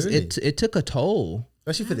because it took a toll.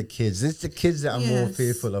 Especially for the kids. It's the kids that I'm more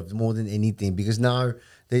fearful of more than anything, because now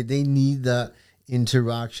they need that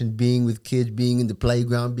interaction, being with kids, being in the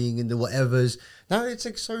playground, being in the whatevers. Now it's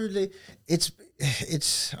like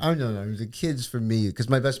it's I don't know, the kids for me, because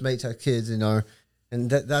my best mates have kids, you know, and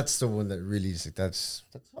that's the one that really is like that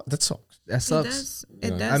sucks. That sucks.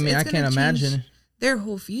 It does. I mean, I can't imagine their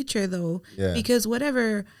whole future though, yeah. Because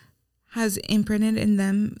whatever has imprinted in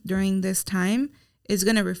them during this time is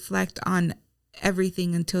going to reflect on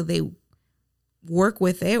everything until they work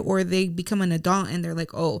with it, or they become an adult and they're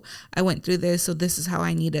like, oh, I went through this, so this is how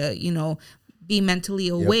I need to, you know, be mentally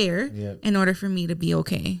aware in order for me to be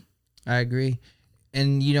okay. I agree.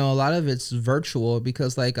 And you know, a lot of it's virtual,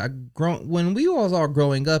 because like when we was all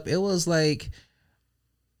growing up, it was like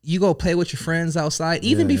you go play with your friends outside.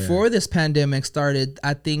 Even before this pandemic started,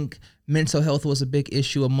 I think mental health was a big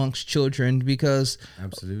issue amongst children, because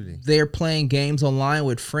absolutely they're playing games online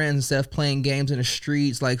with friends instead of playing games in the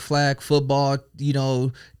streets like flag football, you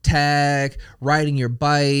know, tag, riding your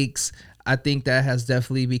bikes. I think that has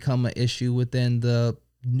definitely become an issue within the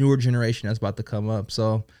newer generation that's about to come up.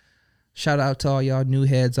 So shout out to all y'all new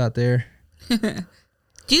heads out there. Do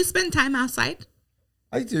you spend time outside?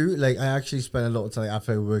 I do. Like, I actually spend a lot of time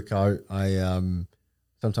after I work out.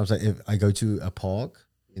 Sometimes I go to a park.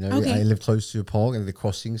 You know, I live close to a park, and the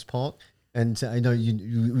Crossings Park. And I know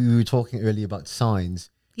we were talking earlier about signs.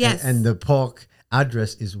 Yes. And the park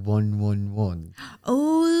address is 111.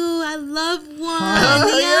 Oh, I love one.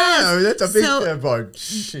 Yeah, that's a big thing about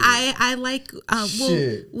shit. I like.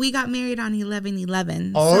 We got married on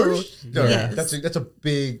 11/11. Oh, so, no, yes. that's a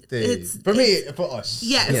big thing for us.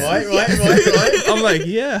 Yes, Right. I'm like,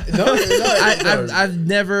 yeah. No. I've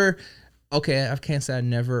never. Okay, I can't say I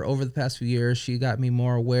never. Over the past few years, she got me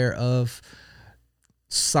more aware of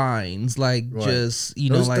signs, like just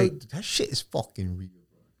that shit is fucking real.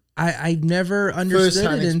 I never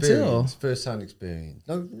understood it until first-hand experience.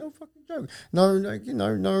 No fucking joke. No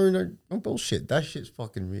bullshit. That shit's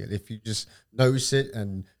fucking real. If you just notice it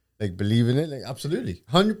and like believe in it, like absolutely,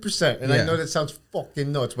 100%. And I know that sounds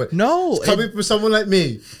fucking nuts, but no, it's coming from someone like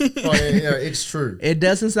me. It's true. It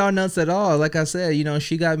doesn't sound nuts at all. Like I said,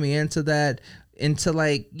 she got me into that. Into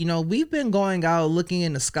like, we've been going out looking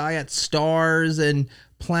in the sky at stars and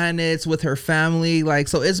planets with her family. Like,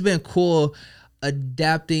 so it's been cool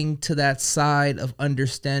adapting to that side of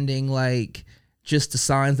understanding, like just the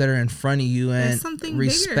signs that are in front of you and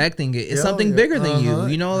respecting it. It's something bigger than you.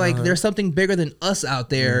 Like there's something bigger than us out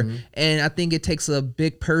there. And I think it takes a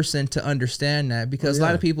big person to understand that, because a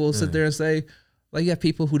lot of people sit there and say, like, you have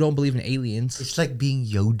people who don't believe in aliens. It's like being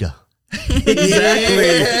Yoda.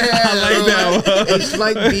 Exactly. I like that one. It's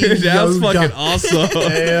like being Yoda. That's fucking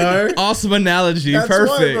awesome. Awesome analogy. That's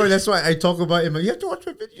perfect. Why, bro. That's why I talk about it. You have to watch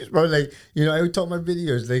my videos, bro. Like, I would talk my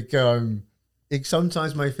videos. Like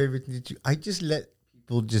sometimes my favorite thing to do, I just let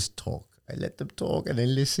people just talk. I let them talk and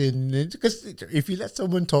then listen. Because if you let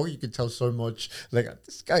someone talk, you can tell so much. Like,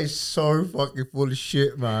 this guy's so fucking full of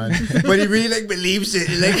shit, man. But he really like believes it,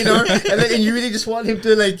 like, and you really just want him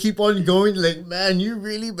to like keep on going. Like, man, you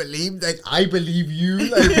really believe? Like, I believe you,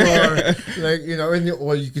 like,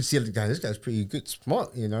 or you can see like, this guy's pretty good,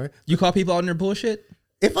 smart, You call people out on their bullshit?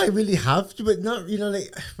 If I really have to, but not,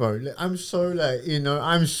 like, bro, like, I'm so like,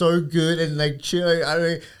 I'm so good and like chill.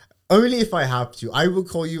 Only if I have to. I will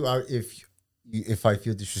call you out if I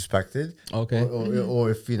feel disrespected. Okay.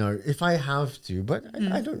 Or if I have to. But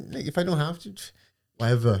I don't, like, if I don't have to,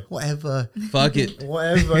 whatever. Fuck it.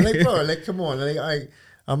 Whatever. Like, bro, like, come on. Like,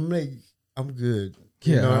 I'm good.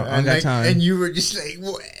 Yeah, I got time. And you were just like,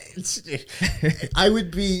 what? I would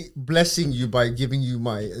be blessing you by giving you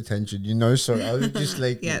my attention, So I would just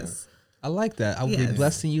like, yes. I like that. I would be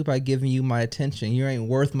blessing you by giving you my attention. You ain't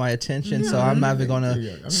worth my attention, so I'm not even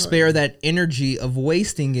gonna spare that energy of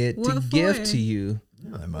wasting it to give to you.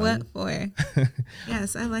 What for?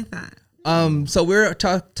 Yes, I like that. So we were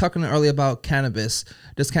talking earlier about cannabis.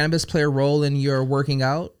 Does cannabis play a role in your working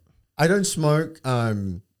out? I don't smoke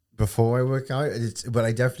before I work out, but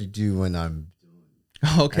I definitely do when I'm.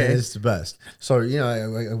 Okay, and it's the best. So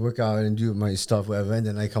I work out and do my stuff, whatever, and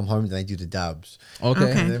then I come home and I do the dabs.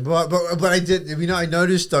 Okay. Then, but I did. I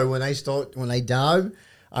noticed though when I dab,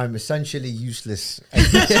 I'm essentially useless.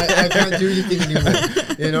 I can't do anything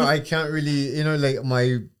anymore. I can't really. Like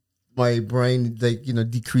my brain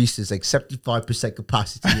decreases like 75%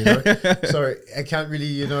 capacity. So I can't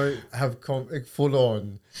really have full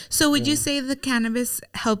on. So would you say the cannabis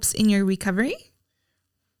helps in your recovery?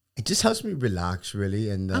 It just helps me relax, really,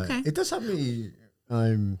 and it does help me.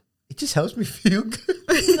 It just helps me feel good.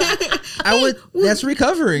 That's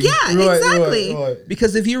recovering. Yeah, exactly. Right.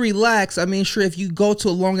 Because if you relax, sure, if you go to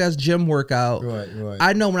a long ass gym workout, right.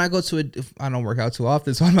 I know when I go to I don't work out too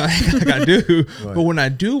often, so I'm not like I do. Right. But when I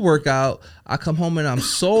do work out, I come home and I'm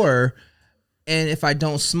sore, and if I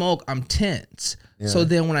don't smoke, I'm tense. Yeah. So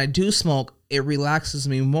then when I do smoke, it relaxes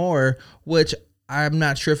me more, which I'm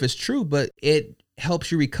not sure if it's true, but it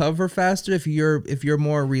helps you recover faster if you're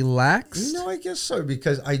more relaxed. No, I guess so,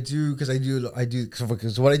 because what I do is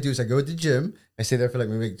I go to the gym, I stay there for like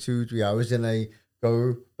maybe 2-3 hours, then I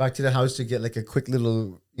go back to the house to get like a quick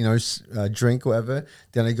little drink or whatever,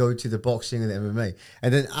 then I go to the boxing and the MMA,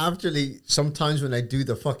 and then after sometimes when I do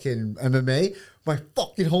the fucking MMA, my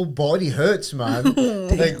fucking whole body hurts, man.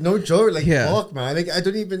 Like, no joke, like, fuck, man. Like, I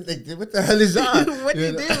don't even, like, what the hell is that? What do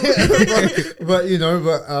you do? but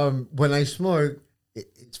when I smoke,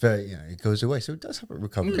 it's very, it goes away. So it does have a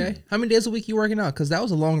recovery. Okay. How many days a week you working out? Because that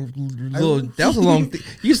was a long thing.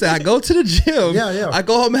 You said I go to the gym. Yeah. I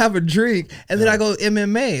go home and have a drink, and then I go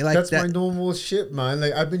MMA. Like, that's my normal shit, man.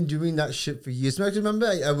 Like, I've been doing that shit for years. I remember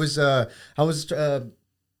I was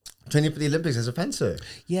training for the Olympics as a fencer.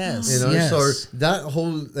 Yes. So that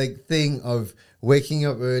whole like thing of waking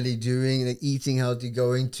up early, doing like eating healthy,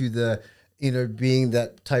 going to the, being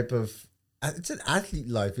that type of, it's an athlete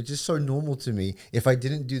life. It's just so normal to me. If I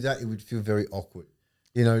didn't do that, it would feel very awkward.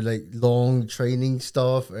 you know, like long training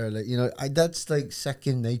stuff, or like, you know, that's like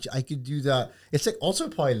second nature. I could do that. It's like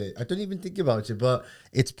autopilot. I don't even think about it, but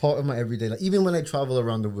it's part of my everyday life. Even when I travel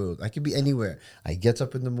around the world, I could be anywhere. I get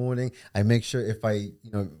up in the morning. I make sure if I,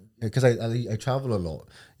 you know, because I travel a lot,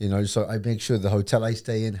 you know, so I make sure the hotel I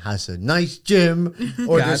stay in has a nice gym,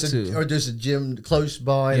 or there's a gym close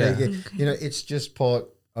by. Yeah. Like, you know, it's just part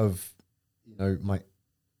of, you know, my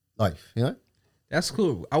life, you know. That's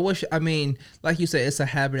cool. I mean, like you said, it's a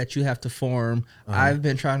habit that you have to form. I've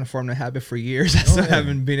been trying to form the habit for years. I still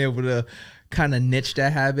haven't been able to kind of niche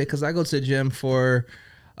that habit, because I go to the gym for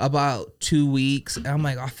about 2 weeks. And I'm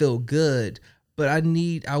like, I feel good, but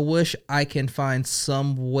I wish I can find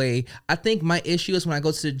some way. I think my issue is when I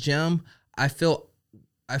go to the gym, I feel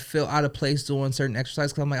out of place doing certain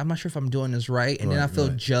exercise, because I'm like, I'm not sure if I'm doing this right. And then I feel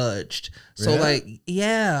judged. So like,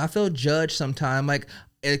 I feel judged sometimes. Like,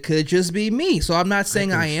 it could just be me. So I'm not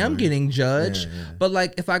saying I am getting judged, but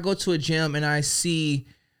like if I go to a gym and I see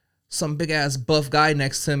some big ass buff guy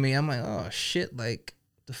next to me, I'm like, oh shit, like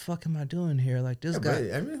the fuck am I doing here? Like this guy.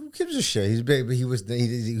 But, I mean, who gives a shit? He's big, but he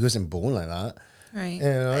wasn't born like that. Right. You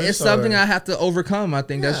know, it's something I have to overcome. I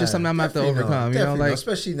think that's just something I'm gonna have to overcome. You know, like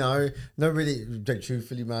especially now, not really. Like,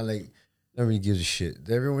 truthfully, man, like nobody gives a shit.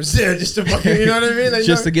 Everyone's there just to fucking, you know what I mean? Like,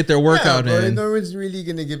 just to get their workout in. No one's really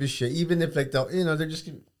gonna give a shit, even if like they're just,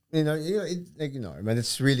 like, man,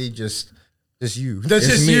 it's really just you. That's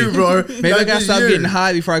just me. You, bro. Maybe I gotta stop getting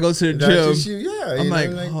high before I go to the gym. Just you. Yeah, I'm like,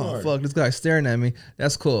 oh fuck, this guy's staring at me.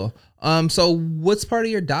 That's cool. So what's part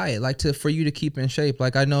of your diet like for you to keep in shape?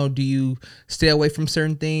 Like, I know, do you stay away from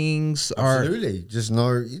certain things? Absolutely. Just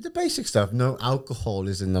the basic stuff. No alcohol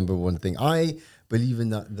is the number one thing. I believe in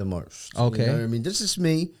that the most. Okay. You know what I mean? This is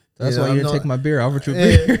me. That's why you didn't take my beer. I'll offer you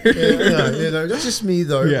a beer. That's just me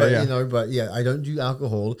though. But I don't do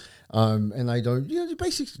alcohol. And I don't, the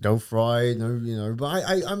basics, don't fry, but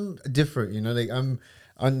I'm different, like I'm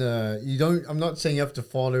not saying you have to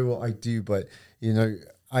follow what I do, but,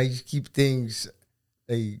 I keep things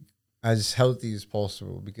as healthy as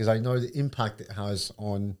possible, because I know the impact it has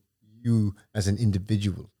on you as an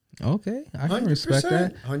individual. Okay, I can respect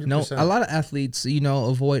that. 100%. No, a lot of athletes,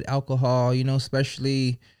 avoid alcohol,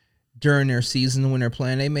 especially during their season when they're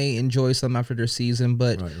playing. They may enjoy some after their season,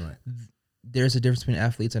 but there's a difference between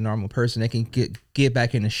athletes and a normal person. They can get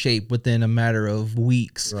back into shape within a matter of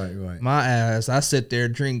weeks. Right. My ass, I sit there,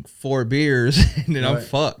 drink 4 beers, and then I'm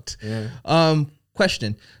fucked. Yeah.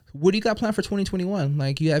 Question. What do you got planned for 2021?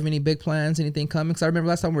 Like, you have any big plans, anything coming? Because I remember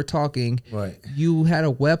last time we were talking, you had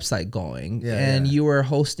a website going, and you were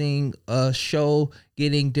hosting a show,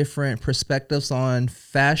 getting different perspectives on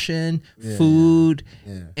fashion, food,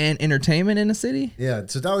 and entertainment in the city. Yeah,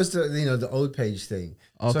 so that was the old page thing.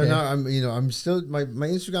 Okay. So now I'm still my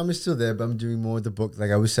Instagram is still there, but I'm doing more of the book,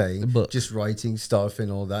 like I was saying, just writing stuff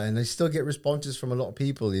and all that, and I still get responses from a lot of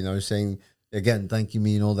people, saying, again, thanking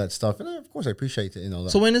me and all that stuff, and of course I appreciate it and all that.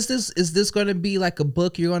 So when is this going to be like a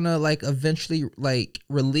book you're going to like eventually like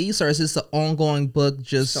release, or is this an ongoing book?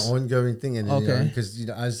 Just it's an ongoing thing, and because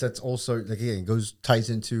as that's also like, again,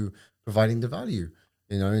 ties into providing the value,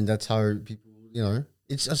 and that's how people,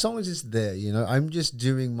 it's as long as it's there, I'm just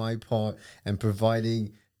doing my part and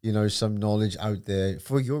providing, some knowledge out there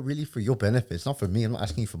for your benefit. It's not for me. I'm not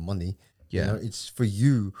asking you for money. Yeah, it's for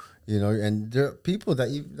you. And there are people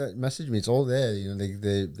that message me. It's all there.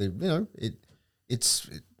 It's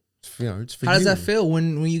for you. How does that feel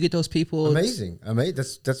when you get those people? Amazing.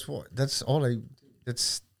 That's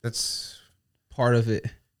part of it.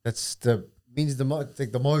 Means the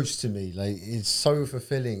most to me. Like, it's so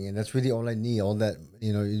fulfilling, and that's really all I need. All that,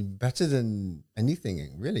 better than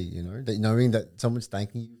anything, really. That knowing that someone's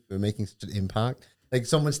thanking you for making such an impact. Like,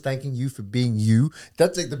 someone's thanking you for being you.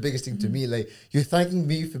 That's like the biggest thing to me. Like, you're thanking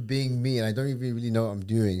me for being me, and I don't even really know what I'm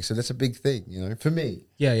doing. So that's a big thing, for me.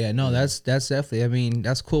 Yeah. No, that's definitely. I mean,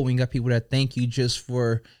 that's cool when you got people that thank you just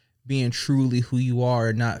for being truly who you are,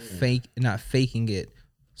 and not faking it.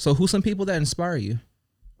 So, who's some people that inspire you?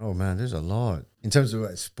 Oh man, there's a lot. In terms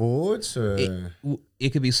of sports, or it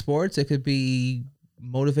could be sports. It could be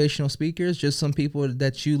motivational speakers, just some people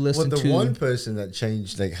that you listen to. Well, the one person that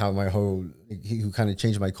changed how my whole, who kind of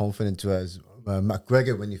changed my confidence was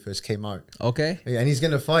McGregor when he first came out. Okay. Yeah, and he's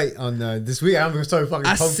gonna fight on this week. I'm so fucking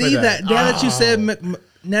pumped. I see that.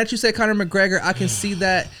 Now that you said Conor McGregor, I can see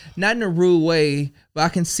that, not in a rude way, but I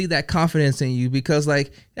can see that confidence in you, because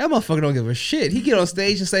that motherfucker don't give a shit. He get on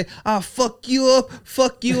stage and say, fuck you up, and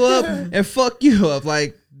fuck you up.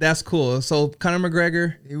 Like, that's cool. So Conor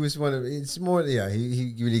McGregor, he was one of. It's more. Yeah,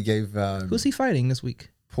 he really gave. Who's he fighting this week?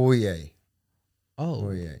 Poirier. Oh,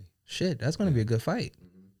 Poirier. Shit, that's gonna be a good fight.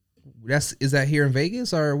 Is that here in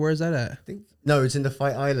Vegas or where is that at? I think no, it's in the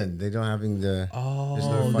Fight Island. They don't having the.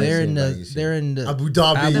 Oh, they're in the Abu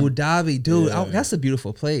Dhabi. Abu Dhabi, dude. Yeah. That's a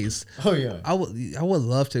beautiful place. Oh yeah. I would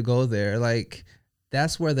love to go there. Like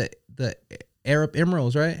that's where the Arab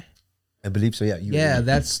Emeralds, right? I believe so. Yeah. Yeah,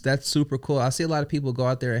 that's super cool. I see a lot of people go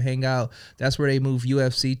out there and hang out. That's where they move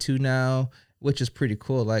UFC to now, which is pretty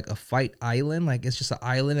cool. Like a fight island, like it's just an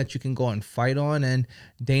island that you can go and fight on. And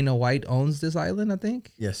Dana White owns this island, I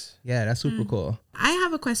think. Yes. Yeah, that's super cool. I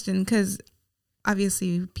have a question because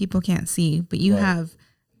obviously people can't see, but you have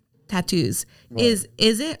tattoos. Right.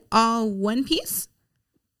 Is it all one piece?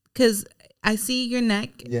 Because I see your neck.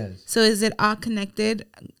 Yes. So is it all connected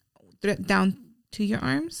down to your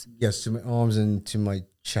arms? Yes, to my arms and to my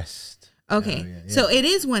chest. Okay. Yeah. So it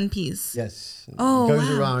is one piece. Yes. Oh, it goes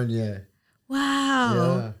around, yeah.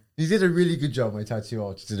 Wow. Yeah. You did a really good job. My tattoo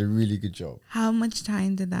artist did a really good job. How much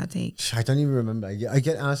time did that take? I don't even remember. I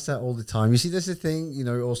get asked that all the time. You see, that's the thing, you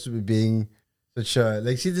know, also with being such a,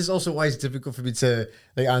 like, see, this is also why it's difficult for me to,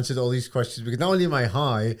 like, answer all these questions because not only am I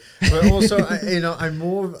high, but also, I'm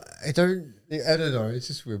more, I don't know. It's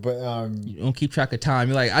just weird, but you don't keep track of time.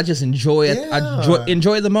 You're like, I just enjoy it. Yeah. I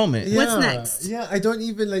enjoy the moment. Yeah. What's next? Yeah, I don't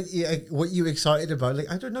even what you excited about.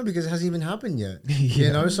 Like, I don't know because it hasn't even happened yet. Yeah.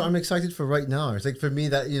 You know, so I'm excited for right now. It's like for me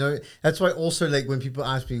that that's why also like when people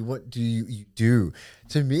ask me what do you do,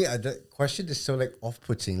 to me that question is so like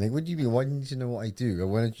off-putting. Like, what do you mean? Why do you need to know what I do? Or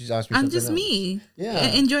why don't you just ask me? I'm something just else? me. Yeah,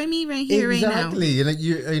 enjoy me right here, right now. Exactly. Like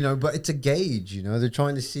you but it's a gauge. They're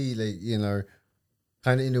trying to see like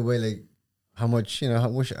kind of in a way like. How much,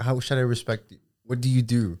 how should I respect you? What do you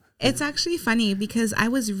do? It's actually funny because I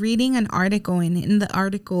was reading an article and in the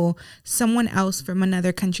article, someone else from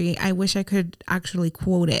another country, I wish I could actually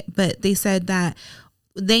quote it, but they said that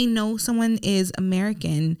they know someone is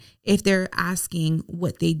American if they're asking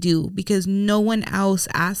what they do because no one else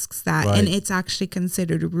asks that. Right. And it's actually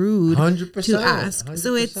considered rude 100%, to ask. 100%.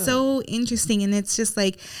 So it's so interesting. And it's just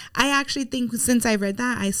like, I actually think since I read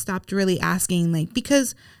that, I stopped really asking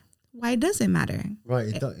because why does it matter?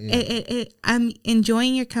 Right. I'm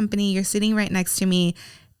enjoying your company. You're sitting right next to me.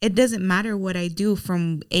 It doesn't matter what I do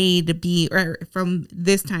from A to B or from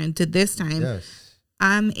this time to this time. Yes.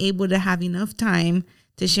 I'm able to have enough time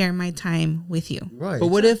to share my time with you. Right. But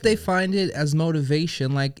what if they find it as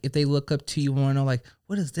motivation? Like if they look up to you and want to know, like,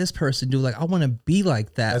 what does this person do? Like, I want to be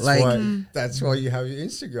like that. That's why you have your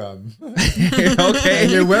Instagram. Okay.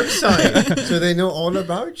 And your website. So they know all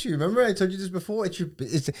about you. Remember I told you this before? It's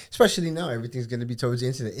especially now, everything's going to be towards the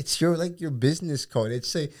internet. It's your business card.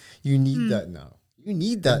 It's you need that now. You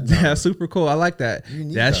need that now. Yeah, super cool. I like that.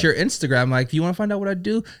 That's your Instagram. Like, if you want to find out what I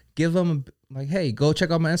do, give them hey, go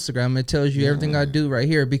check out my Instagram. It tells you everything I do right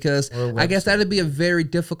here because I guess that'd be a very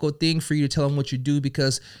difficult thing for you to tell them what you do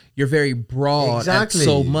because you're very broad at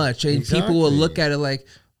so much. And people will look at it like,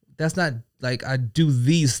 that's not like I do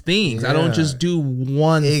these things. I don't just do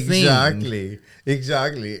one thing.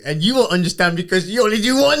 Exactly. And you will understand because you only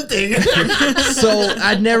do one thing. So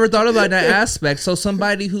I never thought about that aspect. So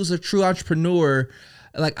somebody who's a true entrepreneur,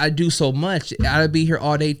 like I do so much, I'd be here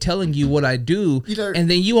all day telling you what I do, and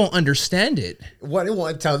then you won't understand it. What I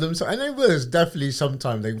want to tell them, and I will definitely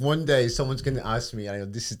sometime, like one day someone's going to ask me, I know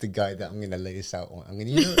this is the guy that I'm going to lay this out on. I'm going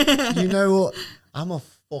to, you know what? I'm a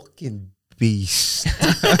fucking beast.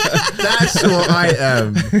 That's what I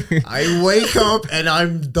am. I wake up and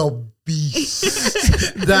I'm the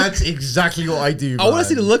beast. That's exactly what I do. I want to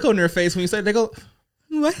see the look on their face when you say they go,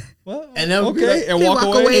 what? And then okay, and walk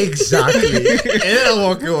away. Exactly. And then I'll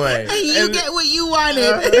walk away. And you get what you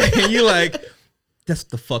wanted. And you like, that's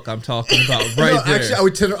the fuck I'm talking about right there. Actually, I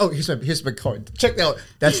would tell her, here's my card. Check out.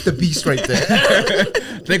 That's the beast right there.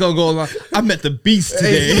 They're going to go along. I met the beast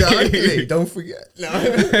today. Exactly. Don't forget. No.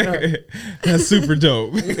 That's super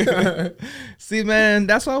dope. See, man,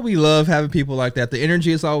 that's why we love having people like that. The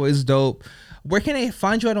energy is always dope. Where can they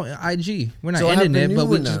find you on IG? We're not ending it, but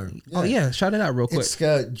we just... Yeah. Oh, yeah. Shout it out real quick. It's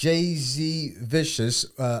Jzvicious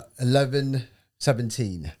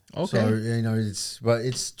 1117. Okay. So,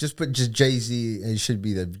 it's just put Jay-Z. It should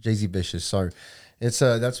be the Jzvicious. So it's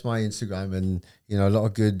that's my Instagram, and a lot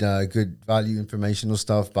of good value informational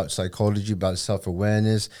stuff about psychology, about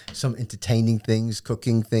self-awareness, some entertaining things,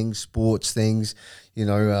 cooking things, sports things,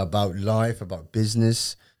 about life, about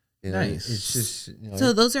business. Nice. It's just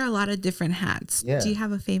So those are a lot of different hats. Yeah. Do you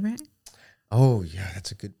have a favorite? Oh yeah,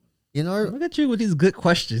 that's a good. Look at you with these good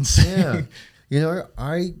questions. Yeah.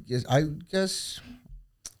 I guess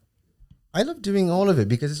I love doing all of it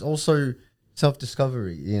because it's also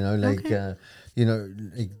self-discovery. Like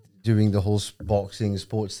doing the whole boxing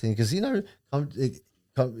sports thing because when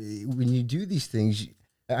you do these things.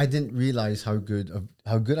 I didn't realize how good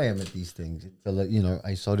I am at these things until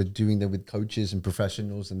I started doing them with coaches and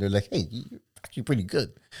professionals, and they're like, "Hey, you're actually pretty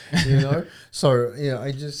good," you know. So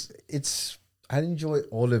I enjoy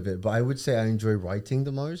all of it, but I would say I enjoy writing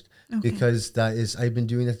the most because I've been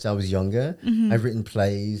doing it since I was younger. I've written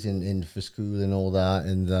plays in for school and all that,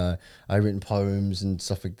 and I've written poems and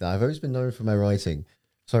stuff like that. I've always been known for my writing,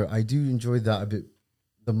 so I do enjoy that a bit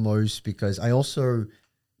the most because I also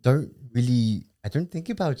I don't think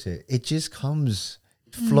about it. It just comes,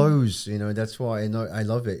 it flows, that's why I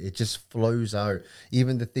love it. It just flows out.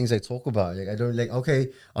 Even the things I talk about, like I don't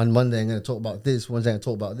okay, on Monday I'm going to talk about this, Wednesday I'm going to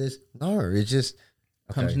talk about this. No, it just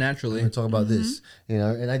comes naturally. I'm going to talk about this,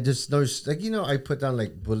 and I just know, I put down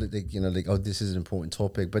like bullet, oh, this is an important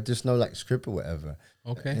topic, but there's no like script or whatever.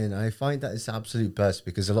 Okay. And I find that it's the absolute best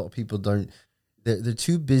because a lot of people they're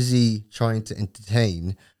too busy trying to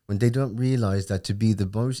entertain when they don't realize that to be the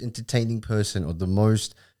most entertaining person or the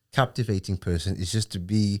most captivating person is just to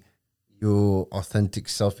be your authentic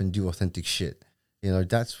self and do authentic shit.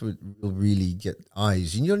 That's what will really get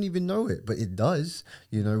eyes. And you don't even know it, but it does.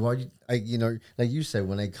 Like you said,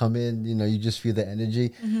 when I come in, you just feel the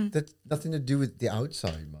energy. That's nothing to do with the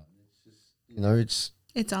outside, man. It's just,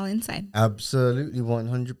 it's all inside. Absolutely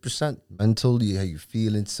 100% mentally, how you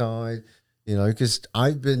feel inside, because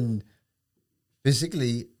I've been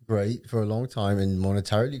physically great for a long time and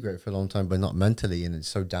monetarily great for a long time, but not mentally, and it's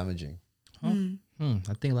so damaging. I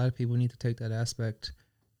think a lot of people need to take that aspect,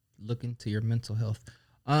 look into your mental health.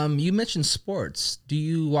 You mentioned sports. Do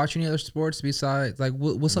you watch any other sports besides like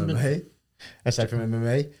what's something? MMA? Aside from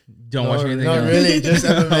MMA, don't watch anything. Not else. really, just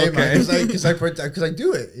MMA, Okay. because I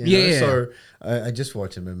do it. So I just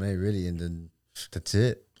watch MMA really, and then that's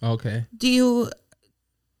it. Okay. Do you,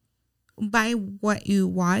 by what you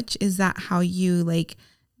watch, is that how you like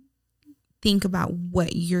think about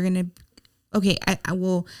what you're gonna? Okay,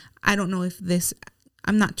 I don't know if this.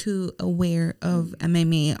 I'm not too aware of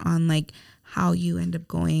MMA on like how you end up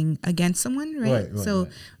going against someone, right? So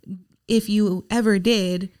if you ever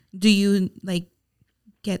did, do you like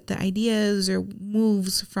get the ideas or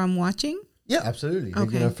moves from watching? Yeah, absolutely.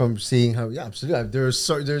 Okay. Like, from seeing how, absolutely.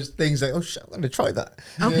 There's things like, oh shit, I'm gonna try that.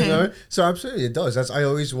 Okay. So absolutely, it does. I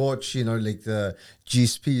always watch. Like the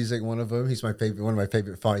GSP is like one of them. He's my favorite. One of my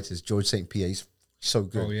favorite fighters, George St. Pierre. He's so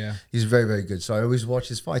good. Oh yeah, he's very, very good. So I always watch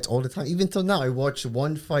his fights all the time. Even till now, I watch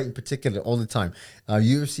one fight in particular all the time.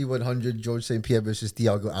 UFC 100, George St. Pierre versus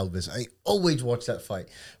Thiago Alves. I always watch that fight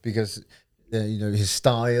because his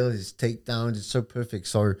style, his takedowns, it's so perfect.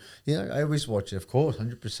 So I always watch it. Of course,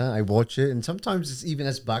 100%. I watch it, and sometimes it's even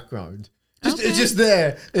as background. It's just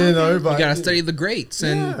there, But you gotta study the greats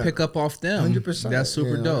and pick up off them. 100%. That's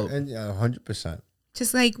super dope. And 100%.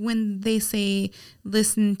 Just like when they say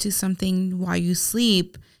listen to something while you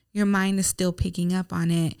sleep, your mind is still picking up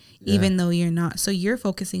on it, even though you're not. So you're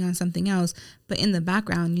focusing on something else, but in the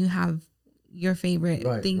background, you have your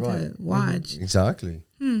favorite thing to watch. Exactly.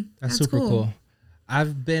 That's super cool.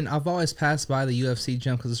 I've always passed by the UFC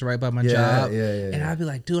gym because it's right by my job. And I'd be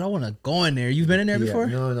like, dude, I want to go in there. You've been in there before?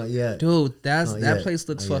 No, not yet. Dude, that place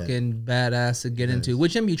looks fucking badass to get into.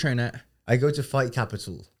 Which gym you train at? I go to Fight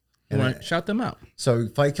Capital. You want to shout them out? So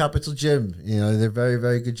Fight Capital Gym, they're very,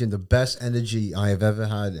 very good gym. The best energy I have ever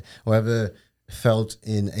had or ever felt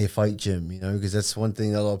in a fight gym, because that's one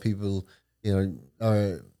thing that a lot of people,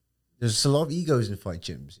 there's a lot of egos in fight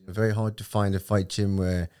gyms. Very hard to find a fight gym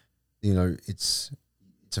where, it's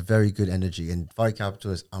a very good energy. And Fight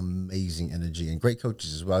Capital has amazing energy and great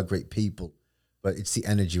coaches as well, great people. But it's the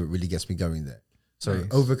energy that really gets me going there. So nice.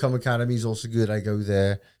 Overcome Academy is also good. I go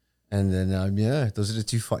there. And then those are the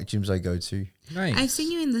two fight gyms I go to. Nice. I've seen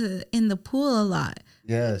you in the pool a lot.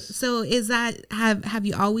 Yes. So is that have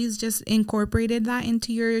you always just incorporated that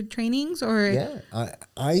into your trainings or? Yeah,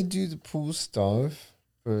 I do the pool stuff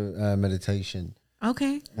for meditation.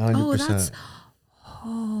 Okay. 100%. Oh, that's.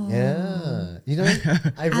 Oh. Yeah.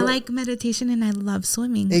 I like meditation and I love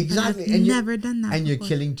swimming. Exactly. I've never done that. And before. You're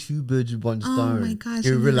killing two birds with one stone. Oh my gosh.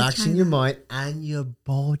 You're relaxing your mind and your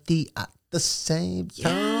body at the same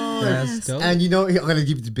time. That's dope. And I'm going to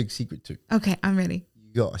give you the big secret too. Okay, I'm ready.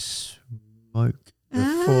 You got to smoke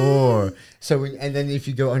before. So and then if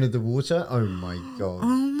you go under the water, oh my God. Oh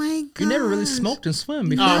my God. You never really smoked and swim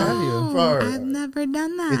before, have you? Bro. I've never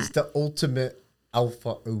done that. It's the ultimate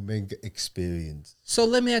alpha omega experience. So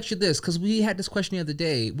let me ask you this, because we had this question the other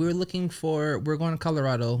day. We're going to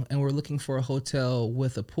Colorado and we're looking for a hotel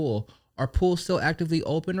with a pool. are pools still actively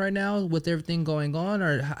open right now with everything going on,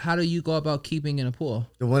 or how do you go about keeping in a pool?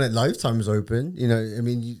 The one at Lifetime is open. You know, I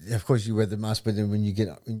mean, of course you wear the mask, but then when you get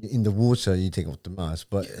in the water, you take off the mask.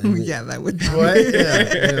 But Yeah, that would. right,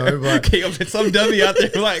 yeah, you know, but Okay, some dummy out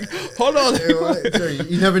there like, hold on. so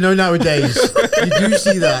you never know nowadays. You do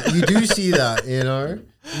see that. You do see that. You know,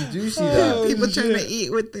 you do see that. People trying to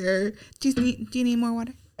eat with their. Do you need more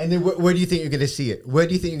water? And then where do you think you're gonna see it? Where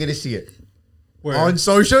do you think you're gonna see it? Where? On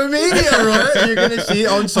social media, right? You're gonna see it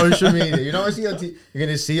on social media. You know what I see on you're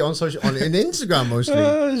gonna see it on in Instagram mostly.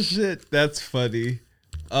 Oh shit, that's funny.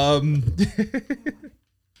 Oh,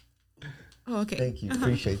 okay. Thank you,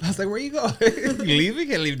 appreciate I was like, where you going? You leave? You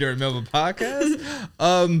can't leave during the middle of a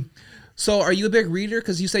podcast. So are you a big reader?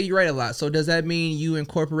 Because you say you write a lot. So does that mean you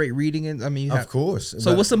incorporate reading in? I mean, Of course.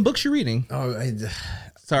 So what's some books you're reading? Oh,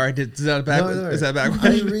 Sorry, is that back? no. Is that back?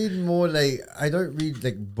 I read more like I don't read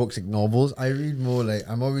like books like novels. I read more like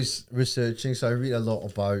I'm always researching, so I read a lot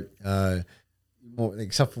about more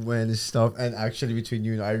like self-awareness stuff. And actually, between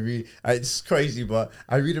you and I read, it's crazy, but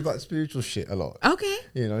I read about spiritual shit a lot. Okay.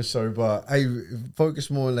 You know, so but I focus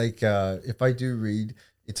more like if I do read,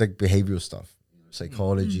 it's like behavioral stuff,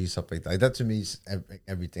 psychology, stuff like that. That to me is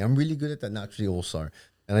everything. I'm really good at that naturally also,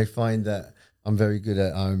 and I find that I'm very good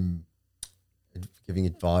at giving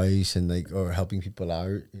advice and like or helping people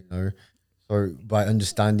out, you know. So by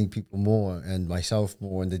understanding people more and myself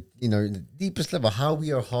more and the the deepest level, how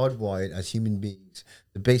we are hardwired as human beings,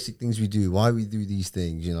 the basic things we do, why we do these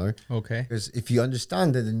things, you know. Okay. Because if you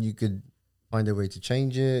understand it, then you could find a way to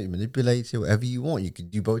change it, manipulate it, whatever you want. You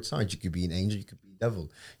could do both sides. You could be an angel, you could be a devil.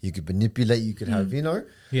 You could manipulate, you could have,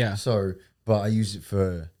 Yeah. So, but I use it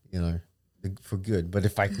for, for good. But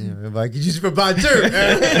if I could use it for bad too.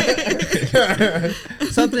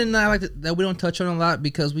 Something I like that we don't touch on a lot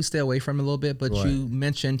because we stay away from it a little bit, but Right. you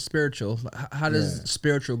mentioned spiritual. How does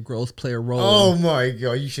spiritual growth play a role? Oh my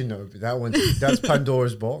God, you should know. That one, that's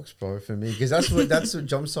Pandora's box, bro, for me. Because that's what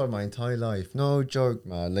jumpstarted my entire life. No joke,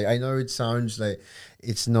 man. Like, I know it sounds like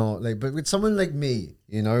it's not like, but with someone like me,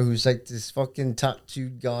 who's like this fucking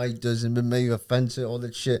tattooed guy, doesn't but maybe offensive, all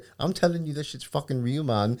that shit. I'm telling you, this shit's fucking real,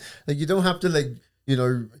 man. Like, you don't have to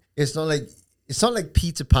it's not like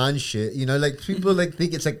Peter Pan shit, like people like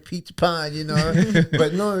think it's like Peter Pan,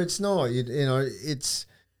 but no, it's not. It's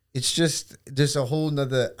just there's a whole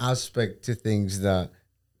nother aspect to things that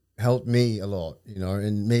helped me a lot,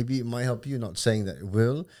 and maybe it might help you. Not saying that it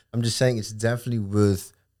will. I'm just saying it's definitely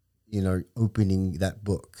worth, opening that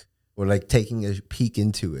book or like taking a peek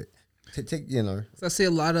into it. I see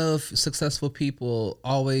a lot of successful people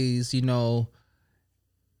always,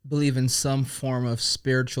 believe in some form of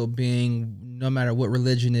spiritual being, no matter what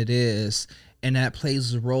religion it is, and that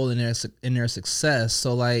plays a role in their success.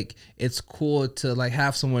 So like, it's cool to like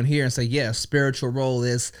have someone here and say, yeah, spiritual role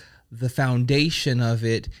is the foundation of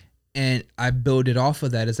it, and I build it off of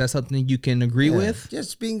that. Is that something you can agree with?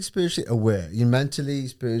 Just being spiritually aware, mentally,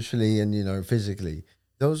 spiritually, and physically.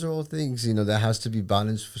 Those are all things, that has to be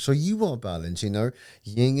balanced. So you want balance, yin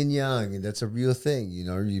and yang, and that's a real thing.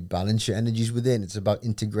 You balance your energies within. It's about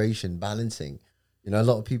integration, balancing. A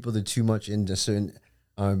lot of people are too much into certain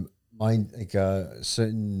mind, like a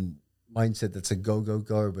certain mindset that's a go,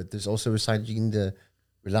 but there's also a side you can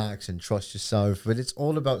relax and trust yourself. But it's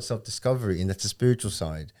all about self-discovery, and that's the spiritual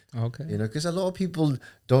side. Okay. Because a lot of people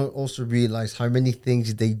don't also realize how many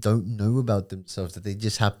things they don't know about themselves that they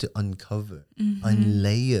just have to uncover,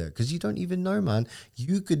 unlayer. Because you don't even know, man.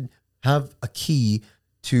 You could have a key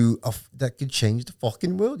to that could change the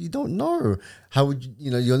fucking world. You don't know. How would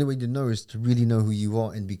you, the only way to know is to really know who you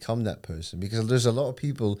are and become that person. Because there's a lot of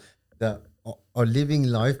people that are living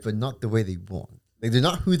life, but not the way they want. Like, they're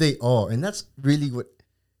not who they are. And that's really what,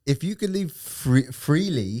 if you can live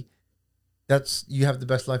freely, you have the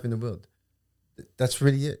best life in the world. That's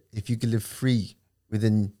really it. If you can live free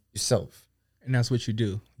within yourself. And that's what you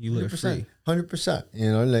do. You live free.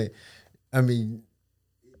 100%. I mean,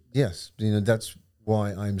 yes, that's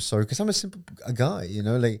why I'm so, because I'm a simple guy,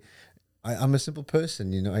 I'm a simple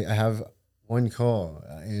person, I have one car,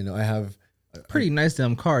 I have pretty nice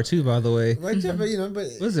damn car too, by the way. Right, yeah, but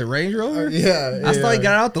what is it, Range Rover? I saw he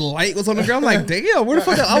got out, the light was on the ground. I'm like, damn, where the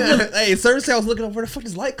fuck? Hey, seriously, I was looking up where the fuck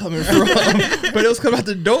is light coming from, but it was coming out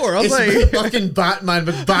the door. I was like, fucking Batman,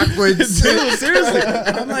 but backwards. Dude, seriously,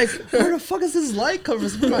 I'm like, where the fuck is this light coming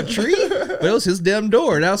from? My tree? But it was his damn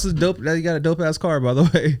door. That was his dope. He got a dope ass car, by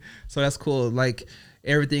the way. So that's cool. Like,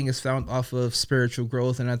 everything is found off of spiritual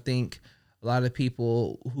growth, and I think a lot of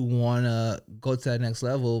people who want to go to that next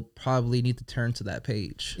level probably need to turn to that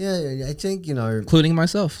page. Yeah. I think, including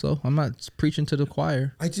myself. So I'm not preaching to the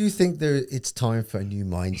choir. I do think it's time for a new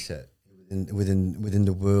mindset within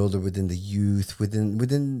the world or within the youth,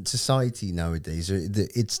 within society nowadays.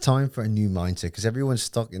 It's time for a new mindset, because everyone's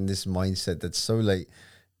stuck in this mindset that's so like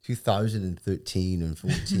 2013 and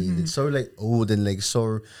 14. It's so like old and like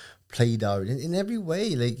so played out in every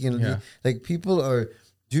way. Like, you know, like people are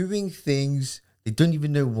doing things. They don't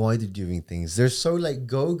even know why they're doing things. They're so like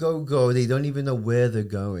go, go, go. They don't even know where they're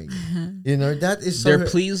going. You know, that is so... They're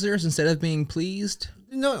pleasers instead of being pleased.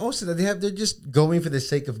 No, also that they're just going for the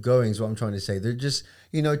sake of going is what I'm trying to say. They're just,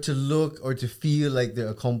 you know, to look or to feel like they're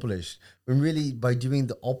accomplished. When really by doing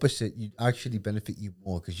the opposite, you actually benefit you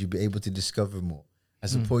more, because you'll be able to discover more,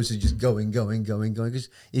 as opposed to just going. Because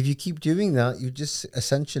if you keep doing that, you're just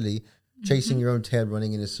essentially chasing your own tail,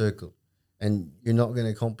 running in a circle, and you're not going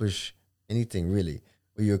to accomplish anything really,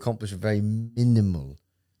 or you accomplish very minimal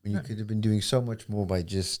when you could have been doing so much more by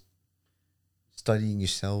just studying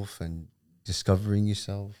yourself and discovering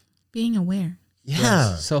yourself, being aware.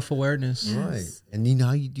 Yeah, self-awareness. Yes. Right. And you know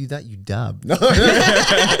how you do that? You dab. No.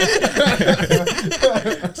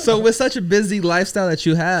 So with such a busy lifestyle that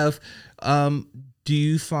you have, do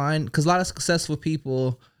you find, because a lot of successful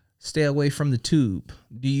people stay away from the tube,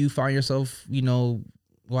 do you find yourself, you know,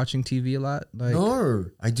 watching TV a lot? Like, no,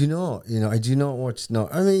 I do not. You know, I do not watch. No,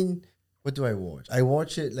 I mean, what do I watch? I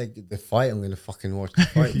watch it like the fight. I'm gonna fucking watch the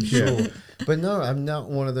fight, for sure. But no, I'm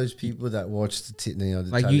not one of those people that watch the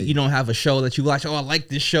like telly. you don't have a show that you watch. Oh, I like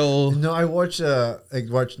this show. No, I watch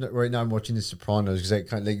right now. I'm watching The Sopranos, because it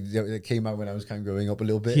kind of like it came out when I was kind of growing up a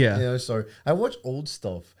little bit. Yeah, you know, so I watch old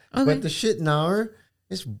stuff. Okay. But the shit now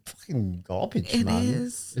is fucking garbage, It man.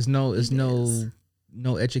 is. There's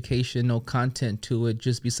no education, no content to it,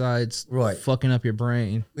 just besides Right. fucking up your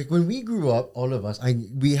brain. Like when we grew up, all of us,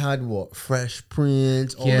 we had what? Fresh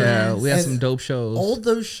Prince. All Yeah, that. we had And some dope shows. all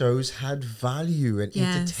those shows had value and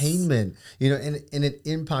entertainment, you know, and it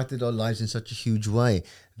impacted our lives in such a huge way.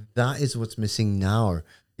 That is what's missing now.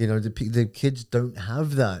 You know, the kids don't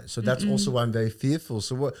have that. So that's also why I'm very fearful.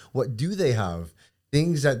 So what do they have?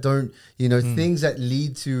 Things that don't, you know, things that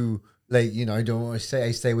lead to, like, you know, I don't want to say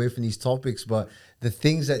I stay away from these topics, but the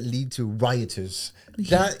things that lead to rioters.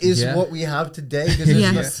 That is what we have today.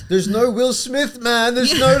 There's no Will Smith, man.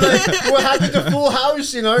 There's no like what happened to Full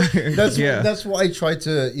House, you know. That's what I try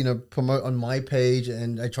to, you know, promote on my page,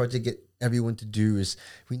 and I try to get everyone to do is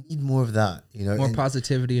we need more of that, you know. More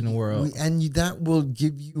positivity in the world. That will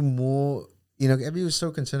give you more. You know, everyone's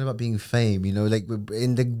so concerned about being fame, you know, like,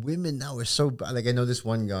 and the women now are so bad. Like, I know this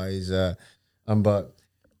one guy is, but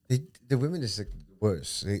the women is like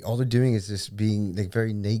worse. Like, all they're doing is just being like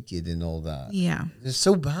very naked and all that. Yeah. It's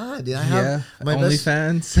so bad. And I have my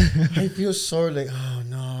OnlyFans. I feel so like, oh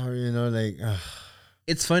no, you know, like.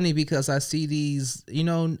 It's funny because I see these, you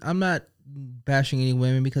know, I'm not bashing any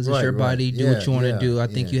women because it's your body. Do what you want to do. I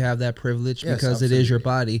think you have that privilege because it is your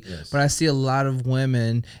body. Yes. But I see a lot of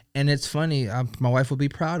women, and it's funny. My wife will be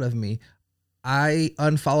proud of me. I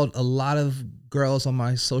unfollowed a lot of girls on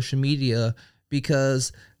my social media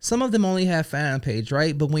because some of them only have fan page,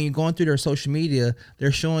 right? But when you're going through their social media,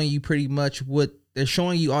 they're showing you pretty much what they're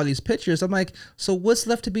showing you, all these pictures. I'm like, so what's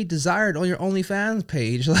left to be desired on your OnlyFans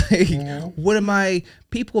page? Like, what am I?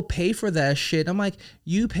 People pay for that shit. I'm like,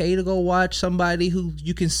 you pay to go watch somebody who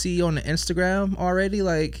you can see on the Instagram already?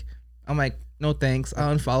 Like, I'm like, no thanks.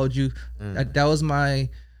 I unfollowed you. That was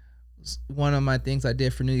one of my things I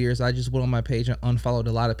did for New Year's. I just went on my page and unfollowed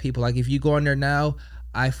a lot of people. Like, if you go on there now,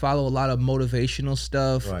 I follow a lot of motivational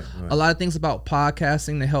stuff, a lot of things about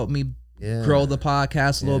podcasting to help me grow the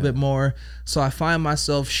podcast a little bit more. So I find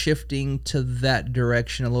myself shifting to that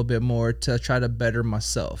direction a little bit more to try to better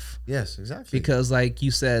myself. Yes, exactly. Because like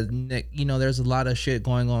you said, Nick, you know, there's a lot of shit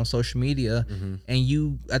going on social media,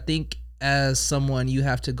 and I think as someone, you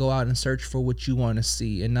have to go out and search for what you want to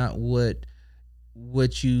see and not what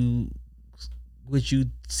you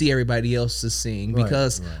see everybody else is seeing.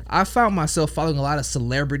 Because I found myself following a lot of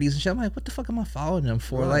celebrities and shit. I'm like, what the fuck am I following them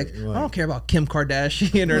for? I don't care about Kim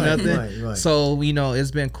Kardashian or nothing. So, you know,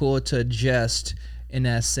 it's been cool to adjust in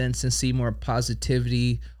that sense and see more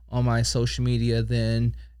positivity on my social media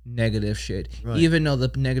than negative shit. Even though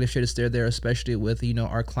the negative shit is there, especially with, you know,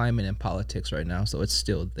 our climate and politics right now. So it's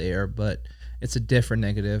still there, but it's a different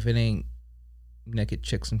negative. It ain't naked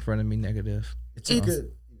chicks in front of me negative. It's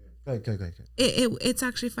good. Go ahead. It's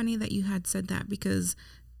actually funny that you had said that, because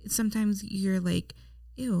sometimes you're like,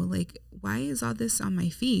 ew, like, why is all this on my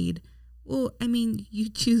feed? Well, I mean, you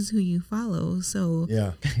choose who you follow, so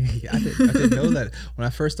yeah. I didn't know that. When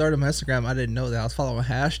I first started my Instagram, I didn't know that. I was following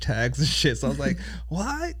hashtags and shit, so I was like,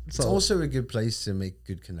 what? It's also a good place to make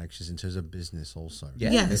good connections in terms of business also.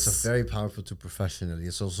 Yes. It's a very powerful tool professionally.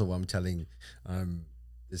 It's also what I'm telling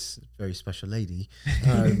this very special lady,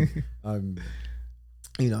 I'm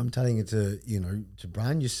telling her to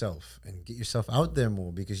brand yourself and get yourself out there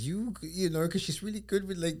more, because because she's really good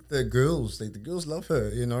with like the girls love her,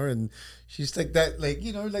 and she's like that, like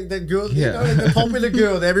that girl, like the popular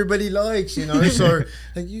girl that everybody likes, so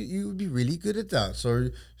like you would be really good at that. So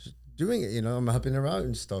doing it, I'm helping her out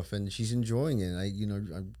and stuff, and she's enjoying it.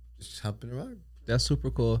 I'm just helping her out. That's super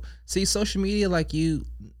cool. See, social media, like you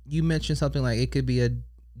mentioned something like it could be a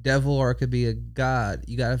devil or it could be a god.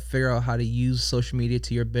 You got to figure out how to use social media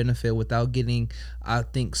to your benefit without getting, I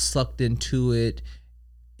think, sucked into it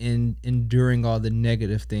and enduring all the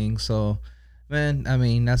negative things. So, man, I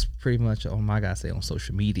mean, that's pretty much all I got to say on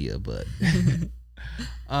social media. But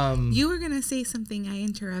you were gonna say something. I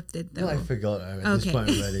interrupted though. No, I forgot. At this point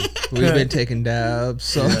already. We've been taking dabs,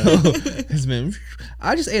 so it's been.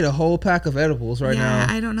 I just ate a whole pack of edibles right now.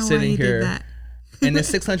 I don't know why you did that. And it's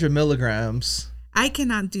 600 milligrams. I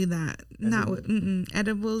cannot do that. Not with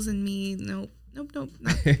edibles and me. Nope.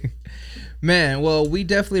 Man, well, we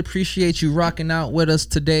definitely appreciate you rocking out with us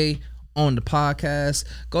today on the podcast.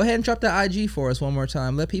 Go ahead and drop the IG for us one more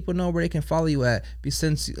time. Let people know where they can follow you at.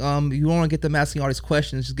 Since you want to get them asking all these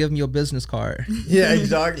questions, just give them your business card. Yeah,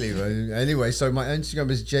 exactly. Anyway, so my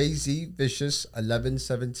Instagram is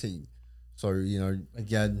JZVicious1117. So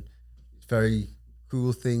again, very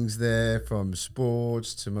cool things there, from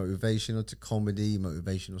sports to motivational to comedy,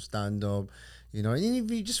 motivational stand-up. And if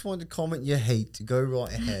you just want to comment your hate, go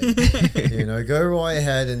right ahead. Go right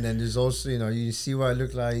ahead. And then there's also, you see what I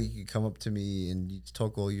look like, you come up to me and you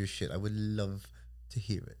talk all your shit. I would love to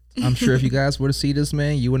hear it. I'm sure if you guys were to see this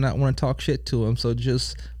man, you would not want to talk shit to him. So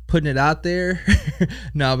just putting it out there.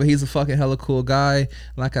 No, but he's a fucking hella cool guy.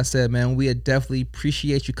 Like I said, man, we definitely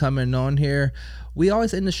appreciate you coming on here. We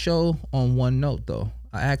always end the show on one note, though.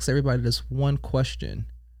 I ask everybody this one question.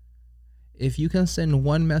 If you can send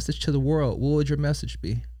one message to the world, what would your message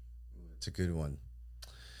be? It's a good one.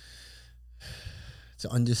 To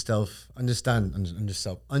understand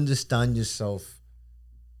yourself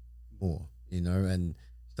more, and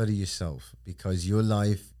study yourself, because your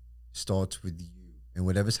life starts with you. And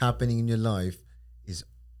whatever's happening in your life is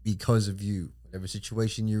because of you, whatever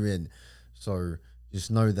situation you're in. So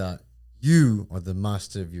just know that you are the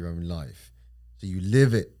master of your own life. So you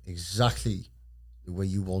live it exactly the way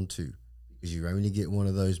you want to, because you only get one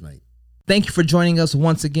of those, mate. Thank you for joining us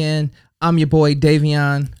once again. I'm your boy,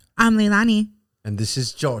 Dayveon. I'm Leilany. And this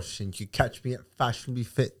is Josh, and you catch me at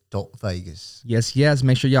fashionablyfit.vegas. Yes.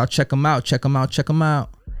 Make sure y'all check them out.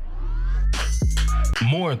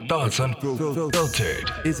 More Thoughts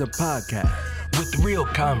Unfiltered is a podcast with real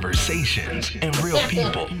conversations and real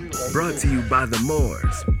people. Brought to you by The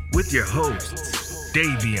Moors with your hosts,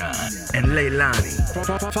 Dayveon and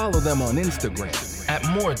Leilany. Follow them on Instagram at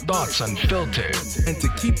More Thoughts Unfiltered. And to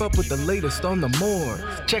keep up with the latest on The Moors,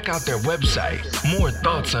 check out their website,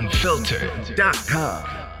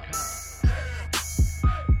 morethoughtsunfiltered.com.